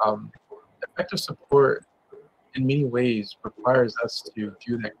 because effective support in many ways requires us to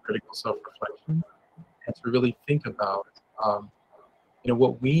do that critical self-reflection and to really think about you know,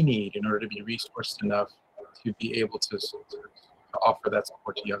 what we need in order to be resourced enough to be able to offer that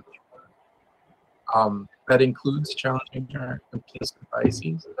support to young people. That includes challenging our implicit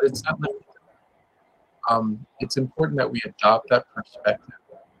biases, but it's not limited. It's important that we adopt that perspective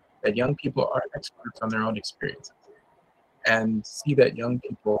that young people are experts on their own experiences and see that young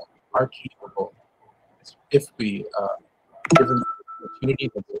people are capable if we give them the opportunity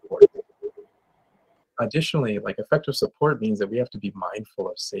and support. Additionally, like, effective support means that we have to be mindful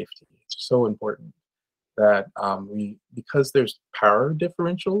of safety. It's so important that because there's power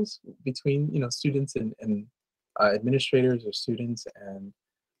differentials between, you know, students and administrators or students and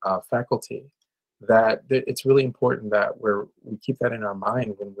faculty, that it's really important that we keep that in our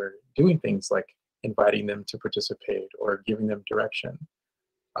mind when we're doing things like inviting them to participate or giving them direction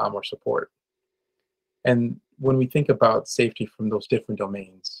or support. And when we think about safety from those different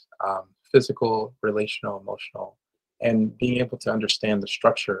domains, physical, relational, emotional, and being able to understand the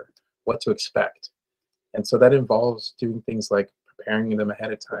structure, what to expect. And so that involves doing things like preparing them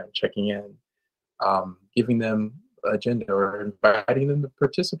ahead of time, checking in, giving them an agenda, or inviting them to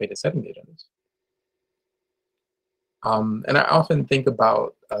participate in setting the agendas. And I often think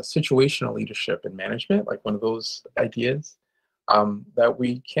about situational leadership and management, like one of those ideas, that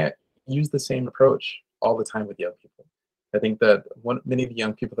we can't use the same approach all the time with young people. I think that many of the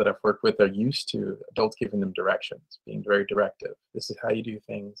young people that I've worked with are used to adults giving them directions, being very directive. This is how you do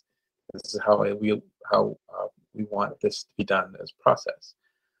things. This is how we want this to be done as a process.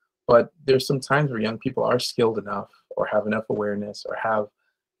 But there's some times where young people are skilled enough or have enough awareness or have,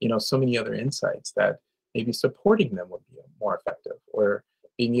 you know, so many other insights that maybe supporting them would be more effective, or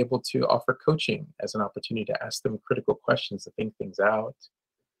being able to offer coaching as an opportunity to ask them critical questions to think things out,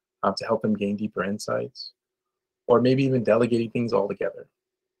 to help them gain deeper insights, or maybe even delegating things altogether.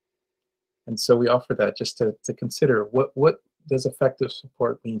 And so we offer that just to consider what does effective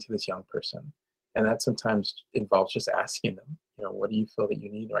support mean to this young person? And that sometimes involves just asking them, you know, what do you feel that you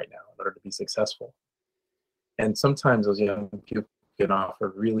need right now in order to be successful? And sometimes those young people can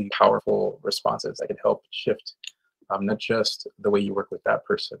offer really powerful responses that can help shift not just the way you work with that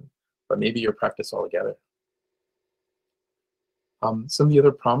person, but maybe your practice altogether. Some of the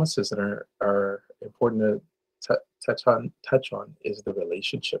other promises that are important to touch on is the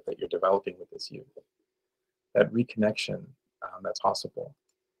relationship that you're developing with this youth, that reconnection that's possible,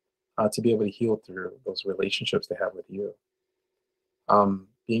 to be able to heal through those relationships they have with you.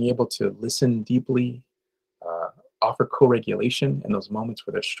 Being able to listen deeply, offer co-regulation in those moments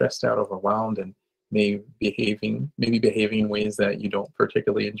where they're stressed out, overwhelmed, and maybe behaving in ways that you don't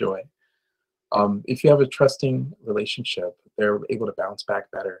particularly enjoy. If you have a trusting relationship, they're able to bounce back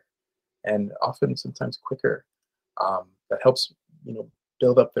better, and often sometimes quicker. That helps, you know,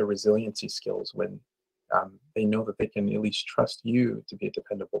 build up their resiliency skills when they know that they can at least trust you to be a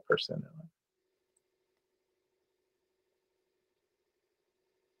dependable person.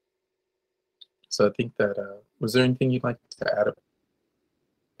 So I think that, was there anything you'd like to add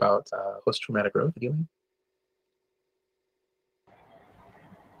about post-traumatic growth healing?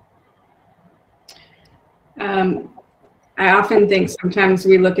 I often think sometimes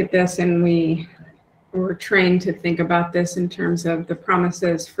we look at this and we we're trained to think about this in terms of the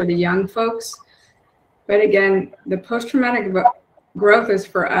promises for the young folks. But again, the post-traumatic growth is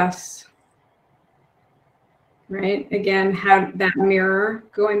for us, right? Again, have that mirror,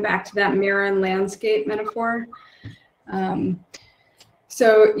 going back to that mirror and landscape metaphor.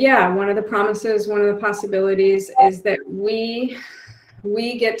 So yeah, one of the promises, one of the possibilities is that we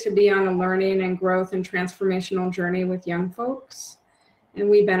get to be on a learning and growth and transformational journey with young folks, and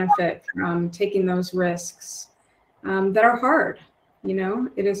we benefit from taking those risks that are hard. You know,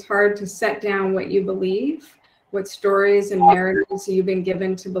 it is hard to set down what you believe, what stories and narratives you've been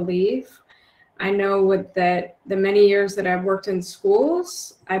given to believe. I know with the many years that I've worked in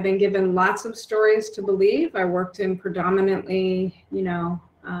schools, I've been given lots of stories to believe. I worked in predominantly, you know,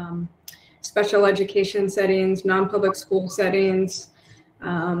 special education settings, non-public school settings,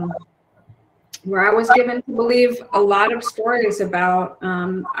 where I was given to believe a lot of stories about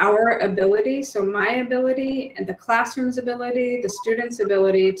our ability, so my ability and the classroom's ability, the students'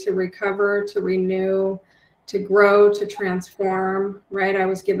 ability to recover, to renew, to grow, to transform, right? I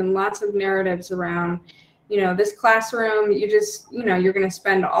was given lots of narratives around, you know, this classroom, you just, you know, you're going to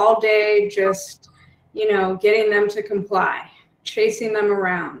spend all day just, you know, getting them to comply, chasing them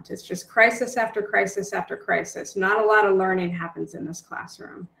around. It's just crisis after crisis after crisis. Not a lot of learning happens in this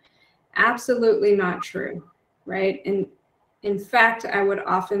classroom. Absolutely not true, right? And in fact, I would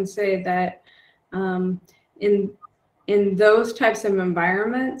often say that in those types of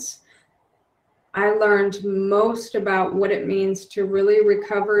environments, I learned most about what it means to really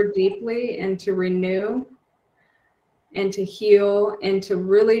recover deeply and to renew and to heal and to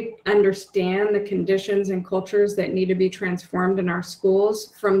really understand the conditions and cultures that need to be transformed in our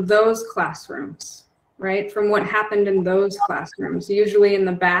schools from those classrooms, right? From what happened in those classrooms, usually in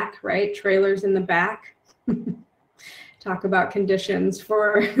the back, right? Trailers in the back. Talk about conditions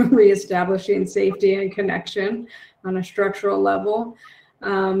for reestablishing safety and connection on a structural level.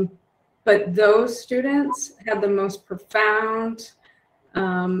 But those students had the most profound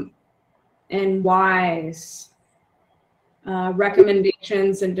and wise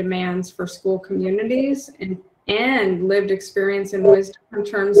recommendations and demands for school communities and lived experience and wisdom in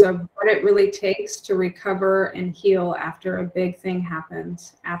terms of what it really takes to recover and heal after a big thing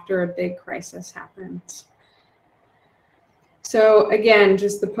happens, after a big crisis happens. So again,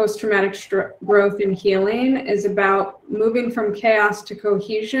 just the post-traumatic growth and healing is about moving from chaos to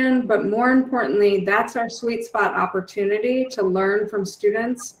cohesion, but more importantly, that's our sweet spot opportunity to learn from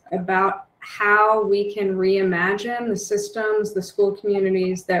students about how we can reimagine the systems, the school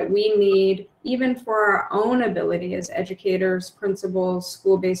communities that we need, even for our own ability as educators, principals,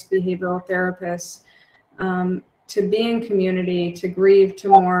 school-based behavioral therapists, to be in community, to grieve, to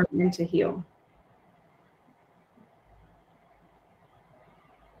mourn, and to heal.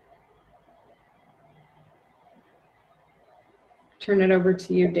 Turn it over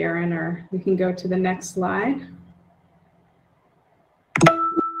to you, Darryn, or we can go to the next slide.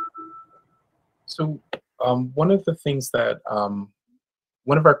 So one of the things that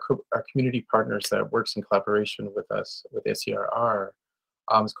one of our community partners that works in collaboration with us, with SCRR,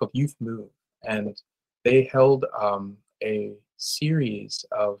 is called Youth Move. And they held a series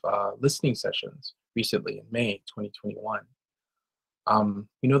of listening sessions recently in May 2021.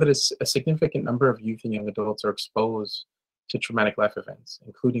 We know that a significant number of youth and young adults are exposed to traumatic life events,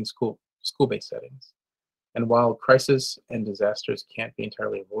 including school-based settings. And while crisis and disasters can't be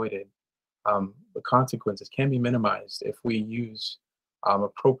entirely avoided, the consequences can be minimized if we use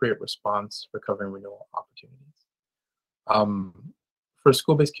appropriate response, recovery, and renewal opportunities. For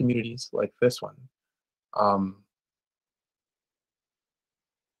school-based communities like this one,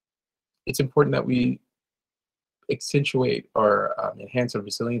 it's important that we accentuate or enhance our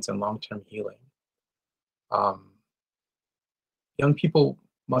resilience and long-term healing. Young people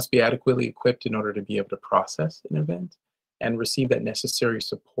must be adequately equipped in order to be able to process an event and receive that necessary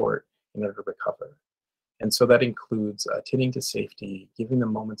support in order to recover. And so that includes attending to safety, giving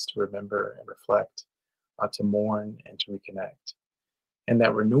them moments to remember and reflect, to mourn and to reconnect. And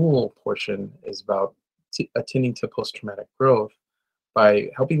that renewal portion is about attending to post-traumatic growth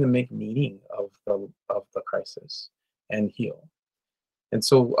by helping them make meaning of the crisis and heal. And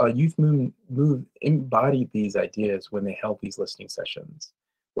so Youth Move embodied these ideas when they held these listening sessions,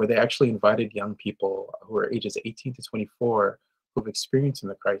 where they actually invited young people who are ages 18 to 24 who've experienced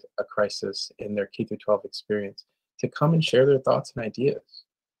a crisis in their K-12 experience to come and share their thoughts and ideas.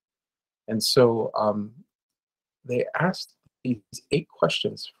 And so they asked these 8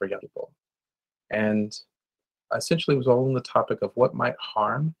 questions for young people. And essentially it was all on the topic of what might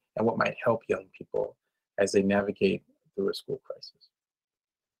harm and what might help young people as they navigate through a school crisis.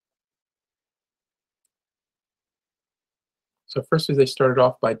 So firstly, they started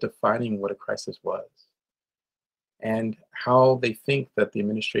off by defining what a crisis was and how they think that the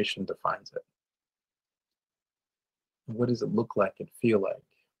administration defines it. What does it look like and feel like?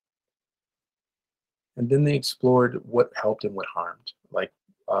 And then they explored what helped and what harmed. Like,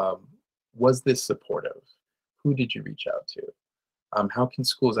 was this supportive? Who did you reach out to? How can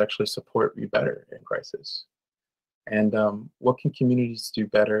schools actually support you better in crisis? And what can communities do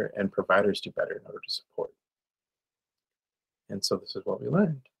better and providers do better in order to support? And so this is what we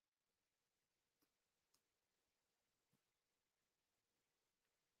learned.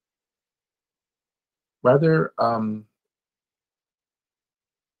 Rather,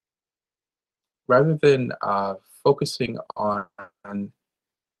 rather than focusing on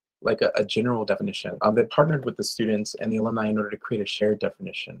like a general definition, they partnered with the students and the alumni in order to create a shared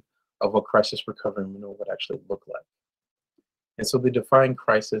definition of what crisis recovery and renewal would actually look like. And so they define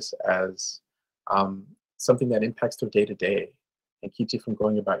crisis as something that impacts their day-to-day and keeps you from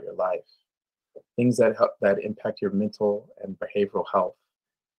going about your life. Things that help, that impact your mental and behavioral health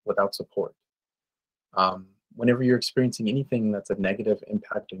without support. Whenever you're experiencing anything that's a negative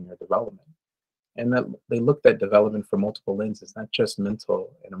impact in your development. And that they looked at development from multiple lenses, not just mental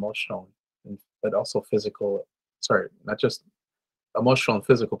and emotional, but also physical, sorry, not just emotional and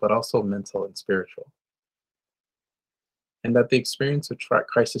physical, but also mental and spiritual. And that the experience of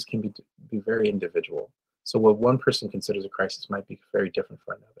crisis can be very individual. So what one person considers a crisis might be very different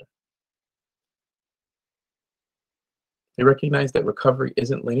for another. They recognize that recovery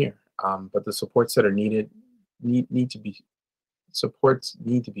isn't linear, but the supports that are needed need to be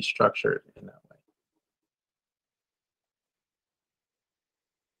structured in that way.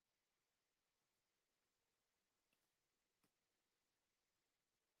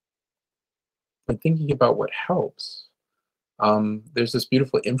 When thinking about what helps, there's this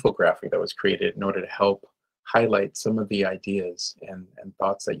beautiful infographic that was created in order to help highlight some of the ideas and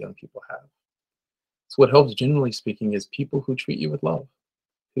thoughts that young people have. So what helps, generally speaking, is people who treat you with love,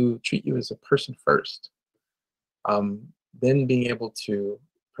 who treat you as a person first. Then being able to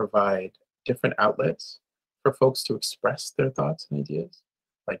provide different outlets for folks to express their thoughts and ideas,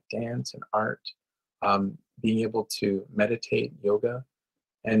 like dance and art, being able to meditate, yoga,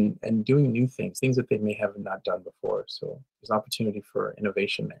 and doing new things that they may have not done before. So there's an opportunity for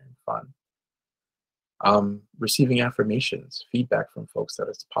innovation there and fun. Receiving affirmations, feedback from folks that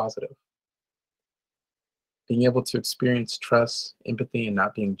is positive. Being able to experience trust, empathy, and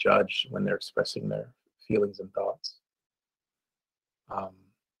not being judged when they're expressing their feelings and thoughts.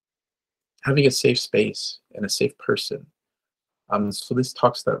 Having a safe space and a safe person. So this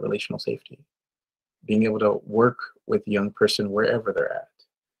talks about relational safety. Being able to work with a young person wherever they're at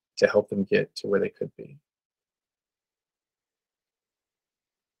to help them get to where they could be.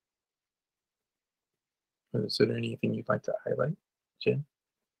 Is there anything you'd like to highlight, Jen?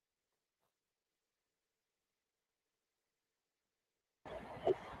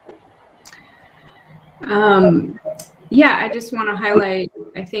 Yeah, I just want to highlight,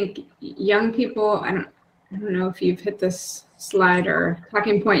 I think young people, I don't know if you've hit this slide or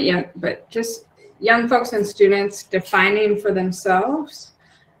talking point yet, but just young folks and students defining for themselves,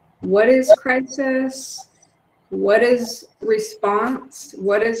 what is crisis? What is response?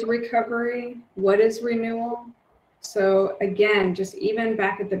 What is recovery? What is renewal? So again, just even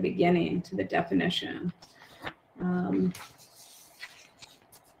back at the beginning to the definition.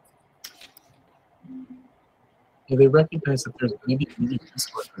 Yeah, they recognize that there's maybe many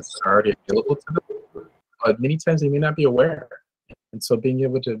resources that are already available to them, but many times they may not be aware. And so being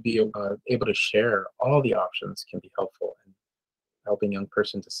able to able to share all the options can be helpful in helping a young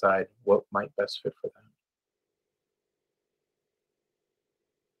person decide what might best fit for them.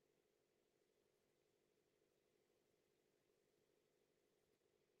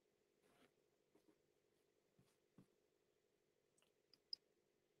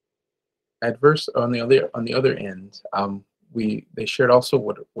 Adverse on the other end, they shared also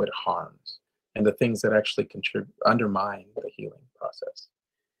what harms and the things that actually undermine the healing process.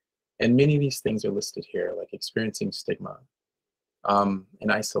 And many of these things are listed here, like experiencing stigma,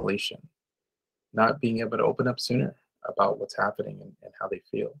 and isolation, not being able to open up sooner about what's happening and how they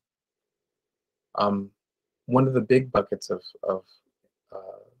feel. One of the big buckets of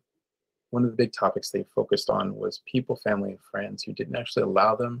one of the big topics they focused on was people, family, and friends who didn't actually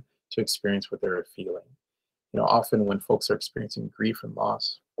allow them to experience what they were feeling. You know, often when folks are experiencing grief and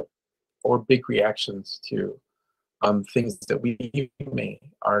loss or big reactions to things that we may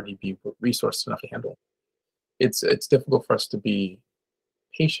already be resourced enough to handle, it's difficult for us to be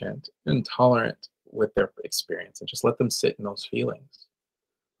patient and tolerant with their experience and just let them sit in those feelings.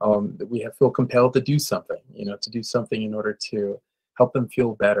 We feel compelled to do something, to do something in order to help them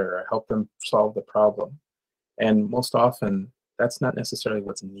feel better or help them solve the problem. And most often, that's not necessarily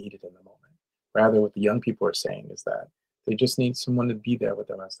what's needed in the moment. Rather, what the young people are saying is that they just need someone to be there with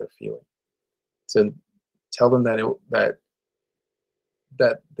them as they're feeling, to tell them that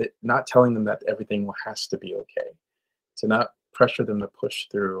not telling them that everything has to be okay, to not pressure them to push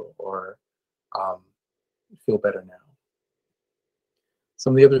through or feel better now.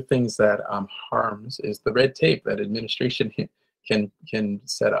 Some of the other things that harms is the red tape that administration can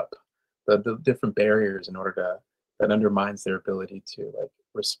set up, the different barriers in order that undermines their ability to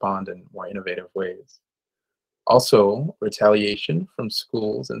respond in more innovative ways. Also, retaliation from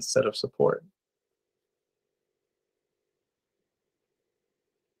schools instead of support.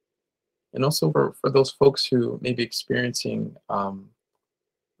 And also for those folks who may be experiencing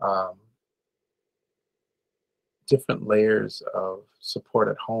different layers of support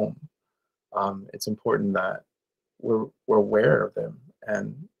at home, it's important that we're aware of them.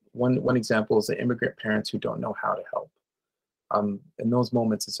 And one example is the immigrant parents who don't know how to help. In those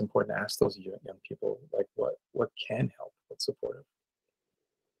moments, it's important to ask those young people, what can help, what's supportive.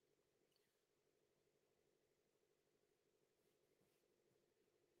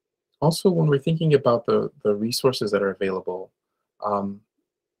 Also, when we're thinking about the resources that are available,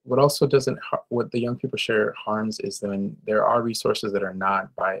 what the young people share harms is when there are resources that are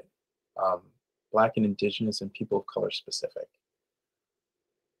not by Black and Indigenous and people of color specific.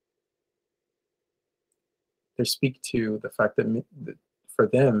 They speak to the fact that for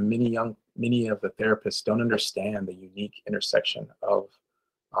them, many of the therapists don't understand the unique intersection of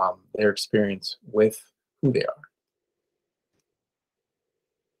their experience with who they are.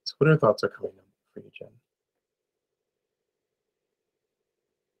 So what are thoughts are coming up for you, Jen?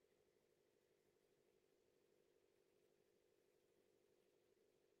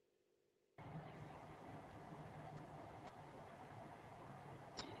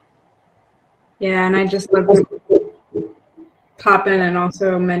 Yeah, and I just love to pop in and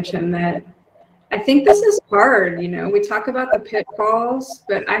also mention that I think this is hard. We talk about the pitfalls,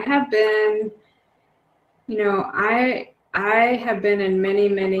 but I have been, I have been in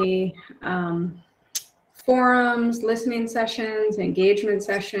many forums, listening sessions, engagement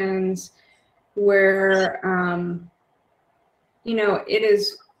sessions where,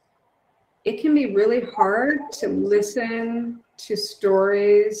 it can be really hard to listen to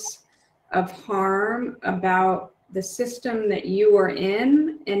stories of harm about the system that you are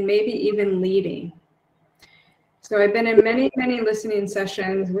in and maybe even leading. So I've been in many listening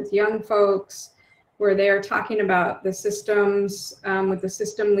sessions with young folks where they are talking about the systems with the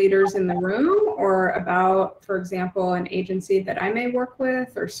system leaders in the room, or about, for example, an agency that I may work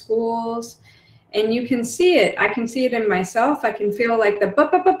with or schools. And you can see it. I can see it in myself. I can feel like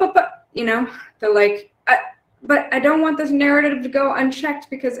but I don't want this narrative to go unchecked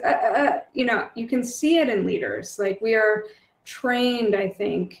because, you can see it in leaders. We are trained, I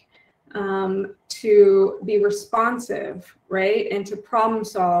think, to be responsive, right? And to problem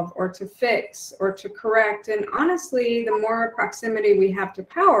solve or to fix or to correct. And honestly, the more proximity we have to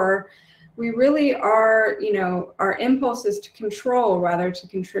power, we really are, our impulse is to control rather to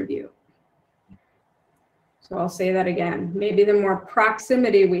contribute. So I'll say that again. Maybe the more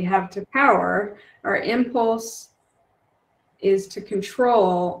proximity we have to power, our impulse is to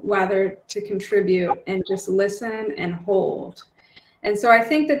control rather to contribute and just listen and hold. And so I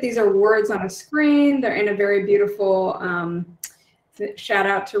think that these are words on a screen. They're in a very beautiful, shout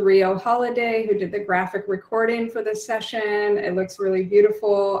out to Rio Holiday, who did the graphic recording for this session. It looks really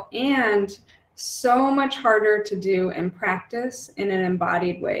beautiful and so much harder to do and practice in an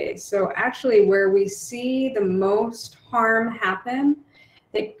embodied way. So actually where we see the most harm happen,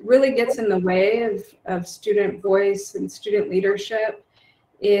 that really gets in the way of student voice and student leadership,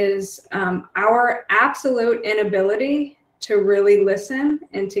 is our absolute inability to really listen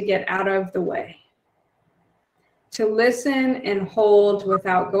and to get out of the way. To listen and hold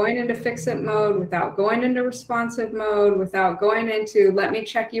without going into fix-it mode, without going into responsive mode, without going into let me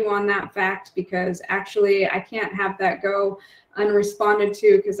check you on that fact because actually I can't have that go unresponded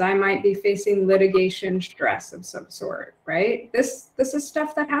to because I might be facing litigation stress of some sort, right? This is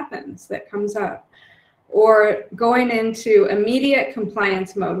stuff that happens, that comes up. Or going into immediate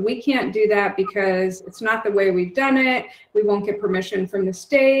compliance mode. We can't do that because it's not the way we've done it. We won't get permission from the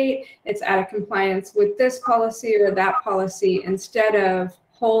state. It's out of compliance with this policy or that policy, instead of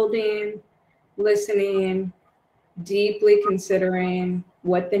holding, listening, deeply considering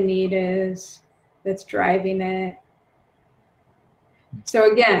what the need is that's driving it.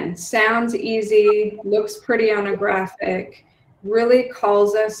 So again, sounds easy, looks pretty on a graphic, really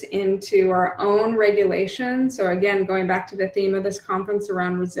calls us into our own regulation. So again, going back to the theme of this conference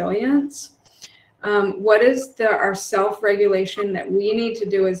around resilience, what is our self-regulation that we need to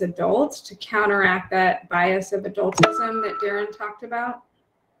do as adults to counteract that bias of adultism that Darryn talked about?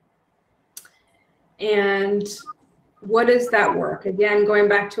 And what is that work? Again, going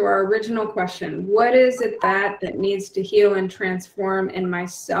back to our original question, what is it that needs to heal and transform in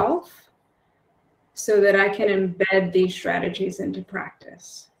myself so that I can embed these strategies into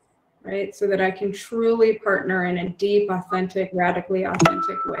practice, right? So that I can truly partner in a deep, authentic, radically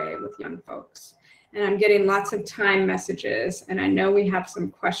authentic way with young folks. And I'm getting lots of time messages, and I know we have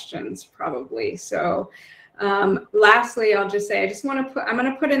some questions probably. So lastly, I'll just say, I'm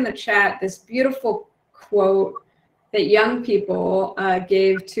going to put in the chat this beautiful quote that young people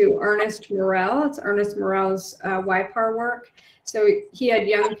gave to Ernest Morel. It's Ernest Morel's YPAR work. So he had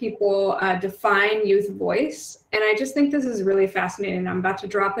young people define youth voice. And I just think this is really fascinating. I'm about to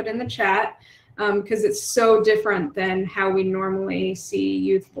drop it in the chat because it's so different than how we normally see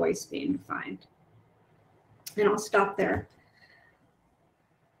youth voice being defined. And I'll stop there.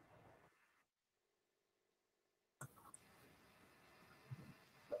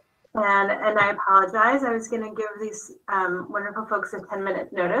 And I apologize. I was going to give these wonderful folks a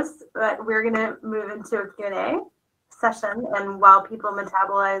 10-minute notice, but we're going to move into a Q&A session. And while people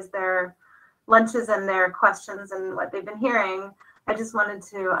metabolize their lunches and their questions and what they've been hearing, I just wanted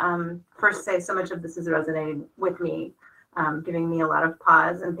to first say so much of this is resonating with me, giving me a lot of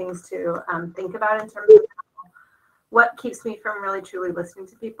pause and things to think about in terms of what keeps me from really truly listening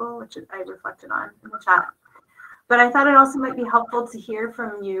to people, which I reflected on in the chat. But I thought it also might be helpful to hear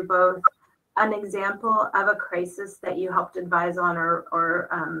from you both an example of a crisis that you helped advise on or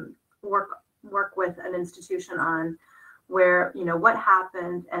work with an institution on, where, you know, what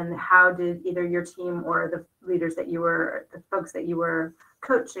happened and how did either your team or the leaders that the folks that you were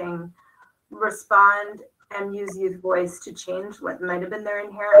coaching respond and use youth voice to change what might have been their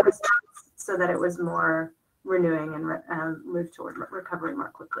inherent response so that it was more renewing and move toward recovery more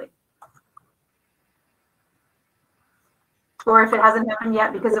quickly. Or if it hasn't happened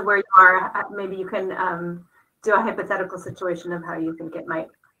yet because of where you are, maybe you can do a hypothetical situation of how you think it might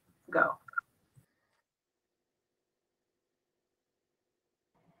go.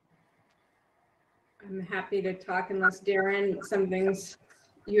 I'm happy to talk unless, Darryn, some things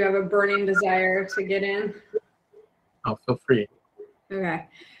you have a burning desire to get in. Oh, feel free. Okay.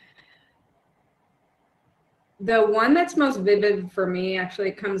 The one that's most vivid for me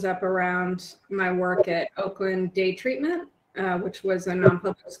actually comes up around my work at Oakland Day Treatment, which was a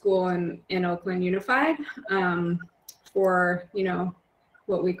non-public school in Oakland Unified for, you know,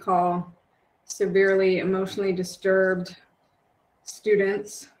 what we call severely emotionally disturbed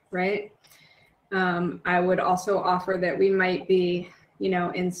students, right? I would also offer that we might be, you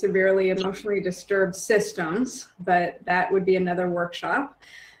know, in severely emotionally disturbed systems, but that would be another workshop.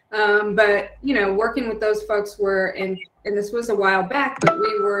 But, you know, working with those folks and this was a while back, but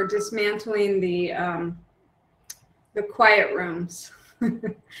we were dismantling the quiet rooms,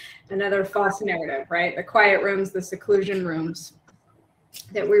 another false narrative, right? The quiet rooms, the seclusion rooms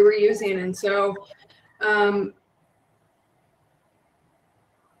that we were using. And so,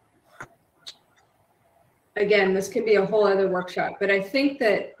 again, this could be a whole other workshop, but I think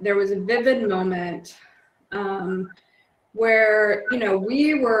that there was a vivid moment where, you know,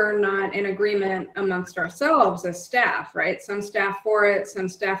 we were not in agreement amongst ourselves as staff, right? Some staff for it, some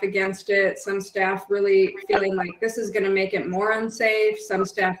staff against it, some staff really feeling like this is going to make it more unsafe, some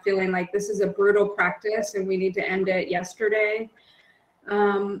staff feeling like this is a brutal practice and we need to end it yesterday.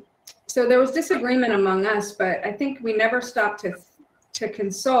 So there was disagreement among us, but I think we never stopped to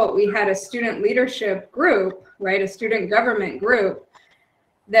consult. We had a student leadership group, right? A student government group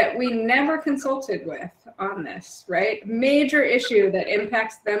that we never consulted with on this, right? Major issue that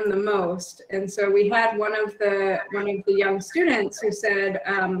impacts them the most. And so we had one of the young students who said,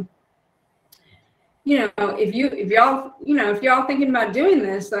 you know, if y'all thinking about doing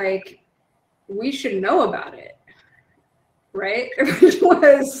this, like, we should know about it, right? Which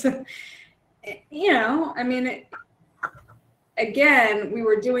was, you know, I mean, again, we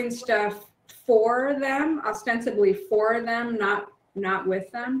were doing stuff for them, ostensibly for them, not with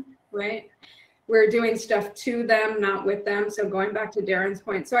them, right? We're doing stuff to them, not with them. So going back to Darryn's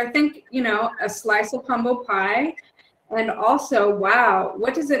point. So I think, you know, a slice of humble pie, and also, wow,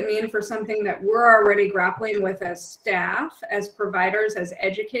 what does it mean for something that we're already grappling with as staff, as providers, as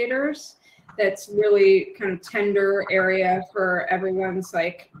educators, that's really kind of tender area for everyone's,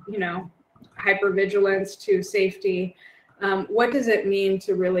 like, you know, hypervigilance to safety. What does it mean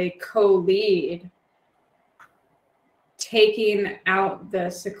to really co-lead taking out the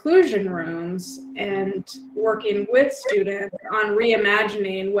seclusion rooms and working with students on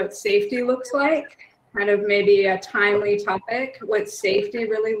reimagining what safety looks like, kind of maybe a timely topic, what safety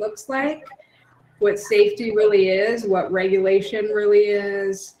really looks like, what safety really is, what regulation really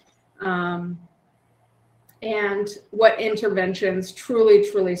is, and what interventions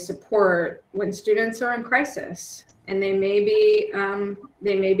truly support when students are in crisis and they may be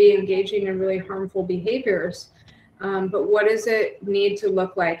engaging in really harmful behaviors. But what does it need to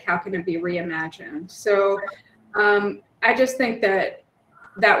look like? How can it be reimagined? So I just think that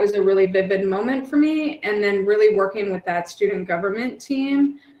was a really vivid moment for me. And then really working with that student government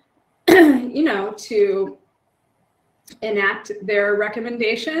team, you know, to enact their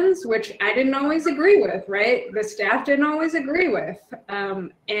recommendations, which I didn't always agree with, right? The staff didn't always agree with.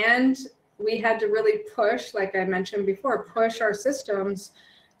 And we had to really push, like I mentioned before, push our systems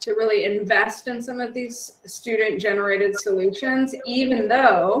to really invest in some of these student-generated solutions, even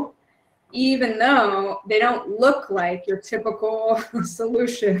though they don't look like your typical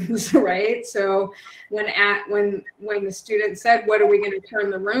solutions, right? So when the student said, what are we going to turn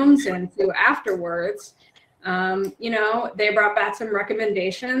the rooms into afterwards, you know, they brought back some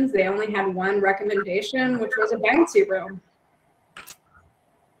recommendations. They only had one recommendation, which was a bouncy room.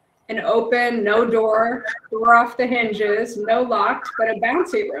 An open, no door off the hinges, no locked, but a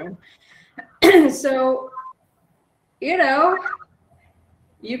bouncy room. So, you know,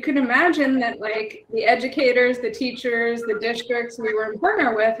 you can imagine that like the educators, the teachers, the districts we were in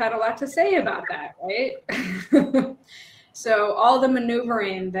partner with had a lot to say about that, right? So all the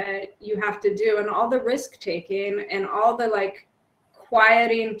maneuvering that you have to do and all the risk taking and all the like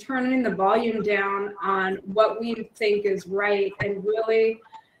quieting, turning the volume down on what we think is right and really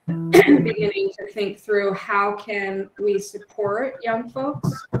beginning to think through how can we support young folks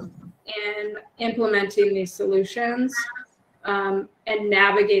in implementing these solutions and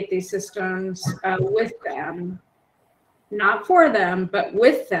navigate these systems with them, not for them, but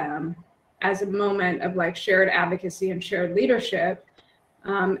with them as a moment of like shared advocacy and shared leadership.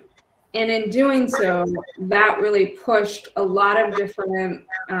 And in doing so, that really pushed a lot of different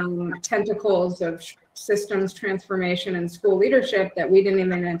tentacles of systems transformation and school leadership that we didn't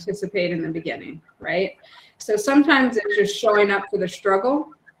even anticipate in the beginning, right? So sometimes it's just showing up for the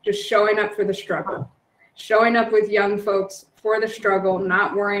struggle, showing up with young folks for the struggle,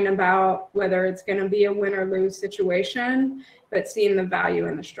 not worrying about whether it's going to be a win or lose situation, but seeing the value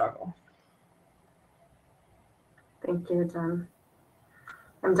in the struggle. Thank you, Jen.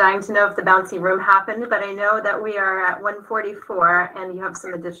 I'm dying to know if the bouncy room happened, but I know that we are at 1:44 and you have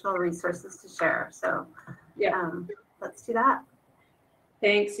some additional resources to share. So yeah, let's do that.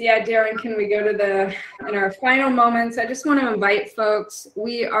 Thanks. Yeah, Darryn, can we go to in our final moments? I just want to invite folks.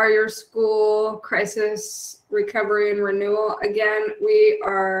 We are your school crisis recovery and renewal. Again, we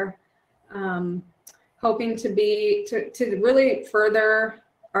are hoping to really further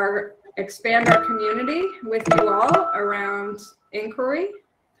expand our community with you all around inquiry.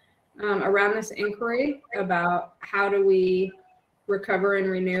 Around this inquiry about how do we recover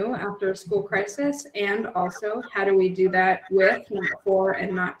and renew after a school crisis, and also how do we do that with, not for,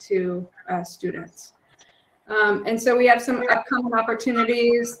 and not to students. And so we have some upcoming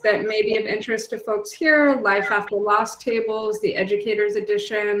opportunities that may be of interest to folks here: Life After Loss tables, the Educators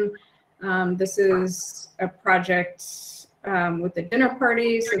Edition. This is a project with the dinner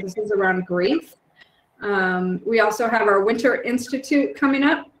party, so this is around grief. We also have our Winter Institute coming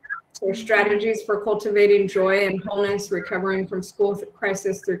up. So strategies for cultivating joy and wholeness, recovering from school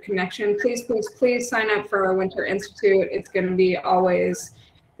crisis through connection. Please, please, please sign up for our Winter Institute. It's going to be always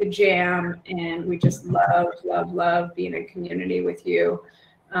the jam, and we just love being in community with you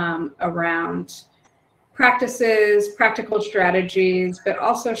around practices, practical strategies, but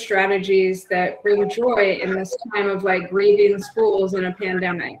also strategies that bring joy in this time of like grieving schools in a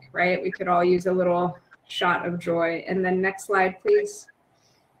pandemic, right? We could all use a little shot of joy. And then next slide, please.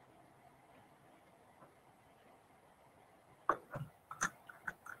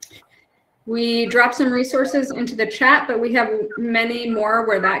 We dropped some resources into the chat, but we have many more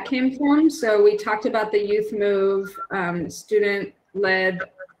where that came from. So we talked about the Youth Move, student-led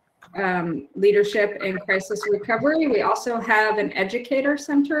leadership and crisis recovery. We also have an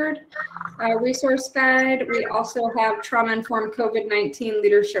educator-centered resource guide. We also have trauma-informed COVID-19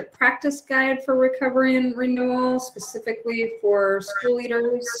 leadership practice guide for recovery and renewal, specifically for school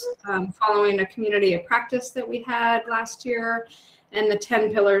leaders, following a community of practice that we had last year. And the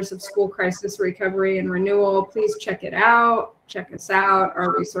 10 pillars of school crisis recovery and renewal. Please check it out. Check us out.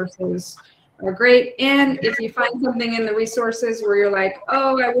 Our resources are great. And if you find something in the resources where you're like,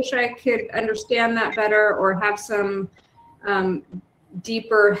 oh, I wish I could understand that better, or have some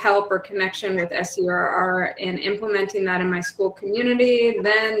deeper help or connection with SERR and implementing that in my school community.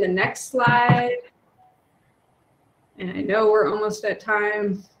 Then the next slide, and I know we're almost at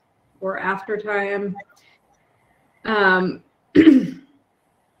time or after time.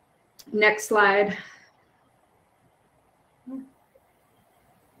 Next slide.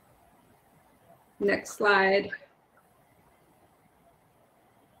 Next slide.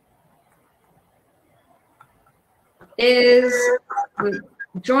 Is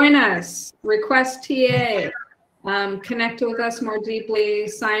join us, request TA, connect with us more deeply,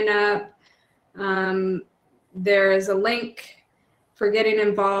 sign up. There is a link for getting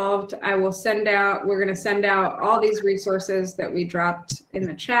involved. I will send out, we're going to send out all these resources that we dropped in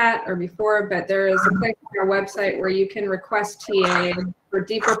the chat or before, but there is a place on our website where you can request TA for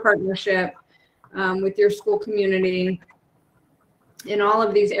deeper partnership with your school community in all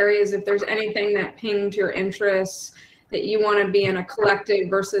of these areas. If there's anything that pinged your interests that you want to be in a collective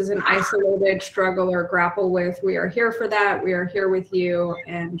versus an isolated struggle or grapple with, we are here for that. We are here with you,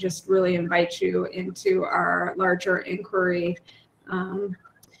 and just really invite you into our larger inquiry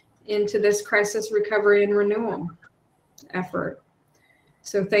into this crisis recovery and renewal effort.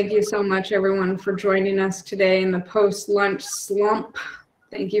 So thank you so much, everyone, for joining us today in the post-lunch slump.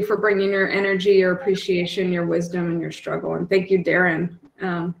 Thank you for bringing your energy, your appreciation, your wisdom, and your struggle. And thank you, Darryn,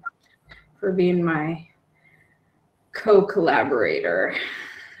 for being my co-collaborator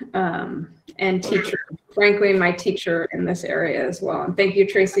and teacher, frankly, my teacher in this area as well. And thank you,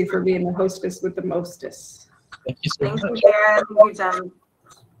 Tracy, for being the hostess with the mostest. Thank you so much. Thank you, Darryn. Thank you, Jen,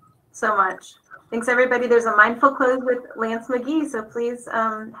 so much. Thanks, everybody. There's a mindful close with Lance McGee, so please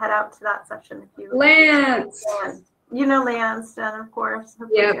head out to that session if you Lance! can. You know Lance, Jen, of course.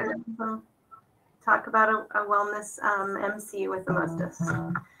 Yep. Talk about a wellness MC with the mostest.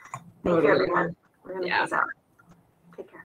 Thank you, everyone. We're going to close out. Take care.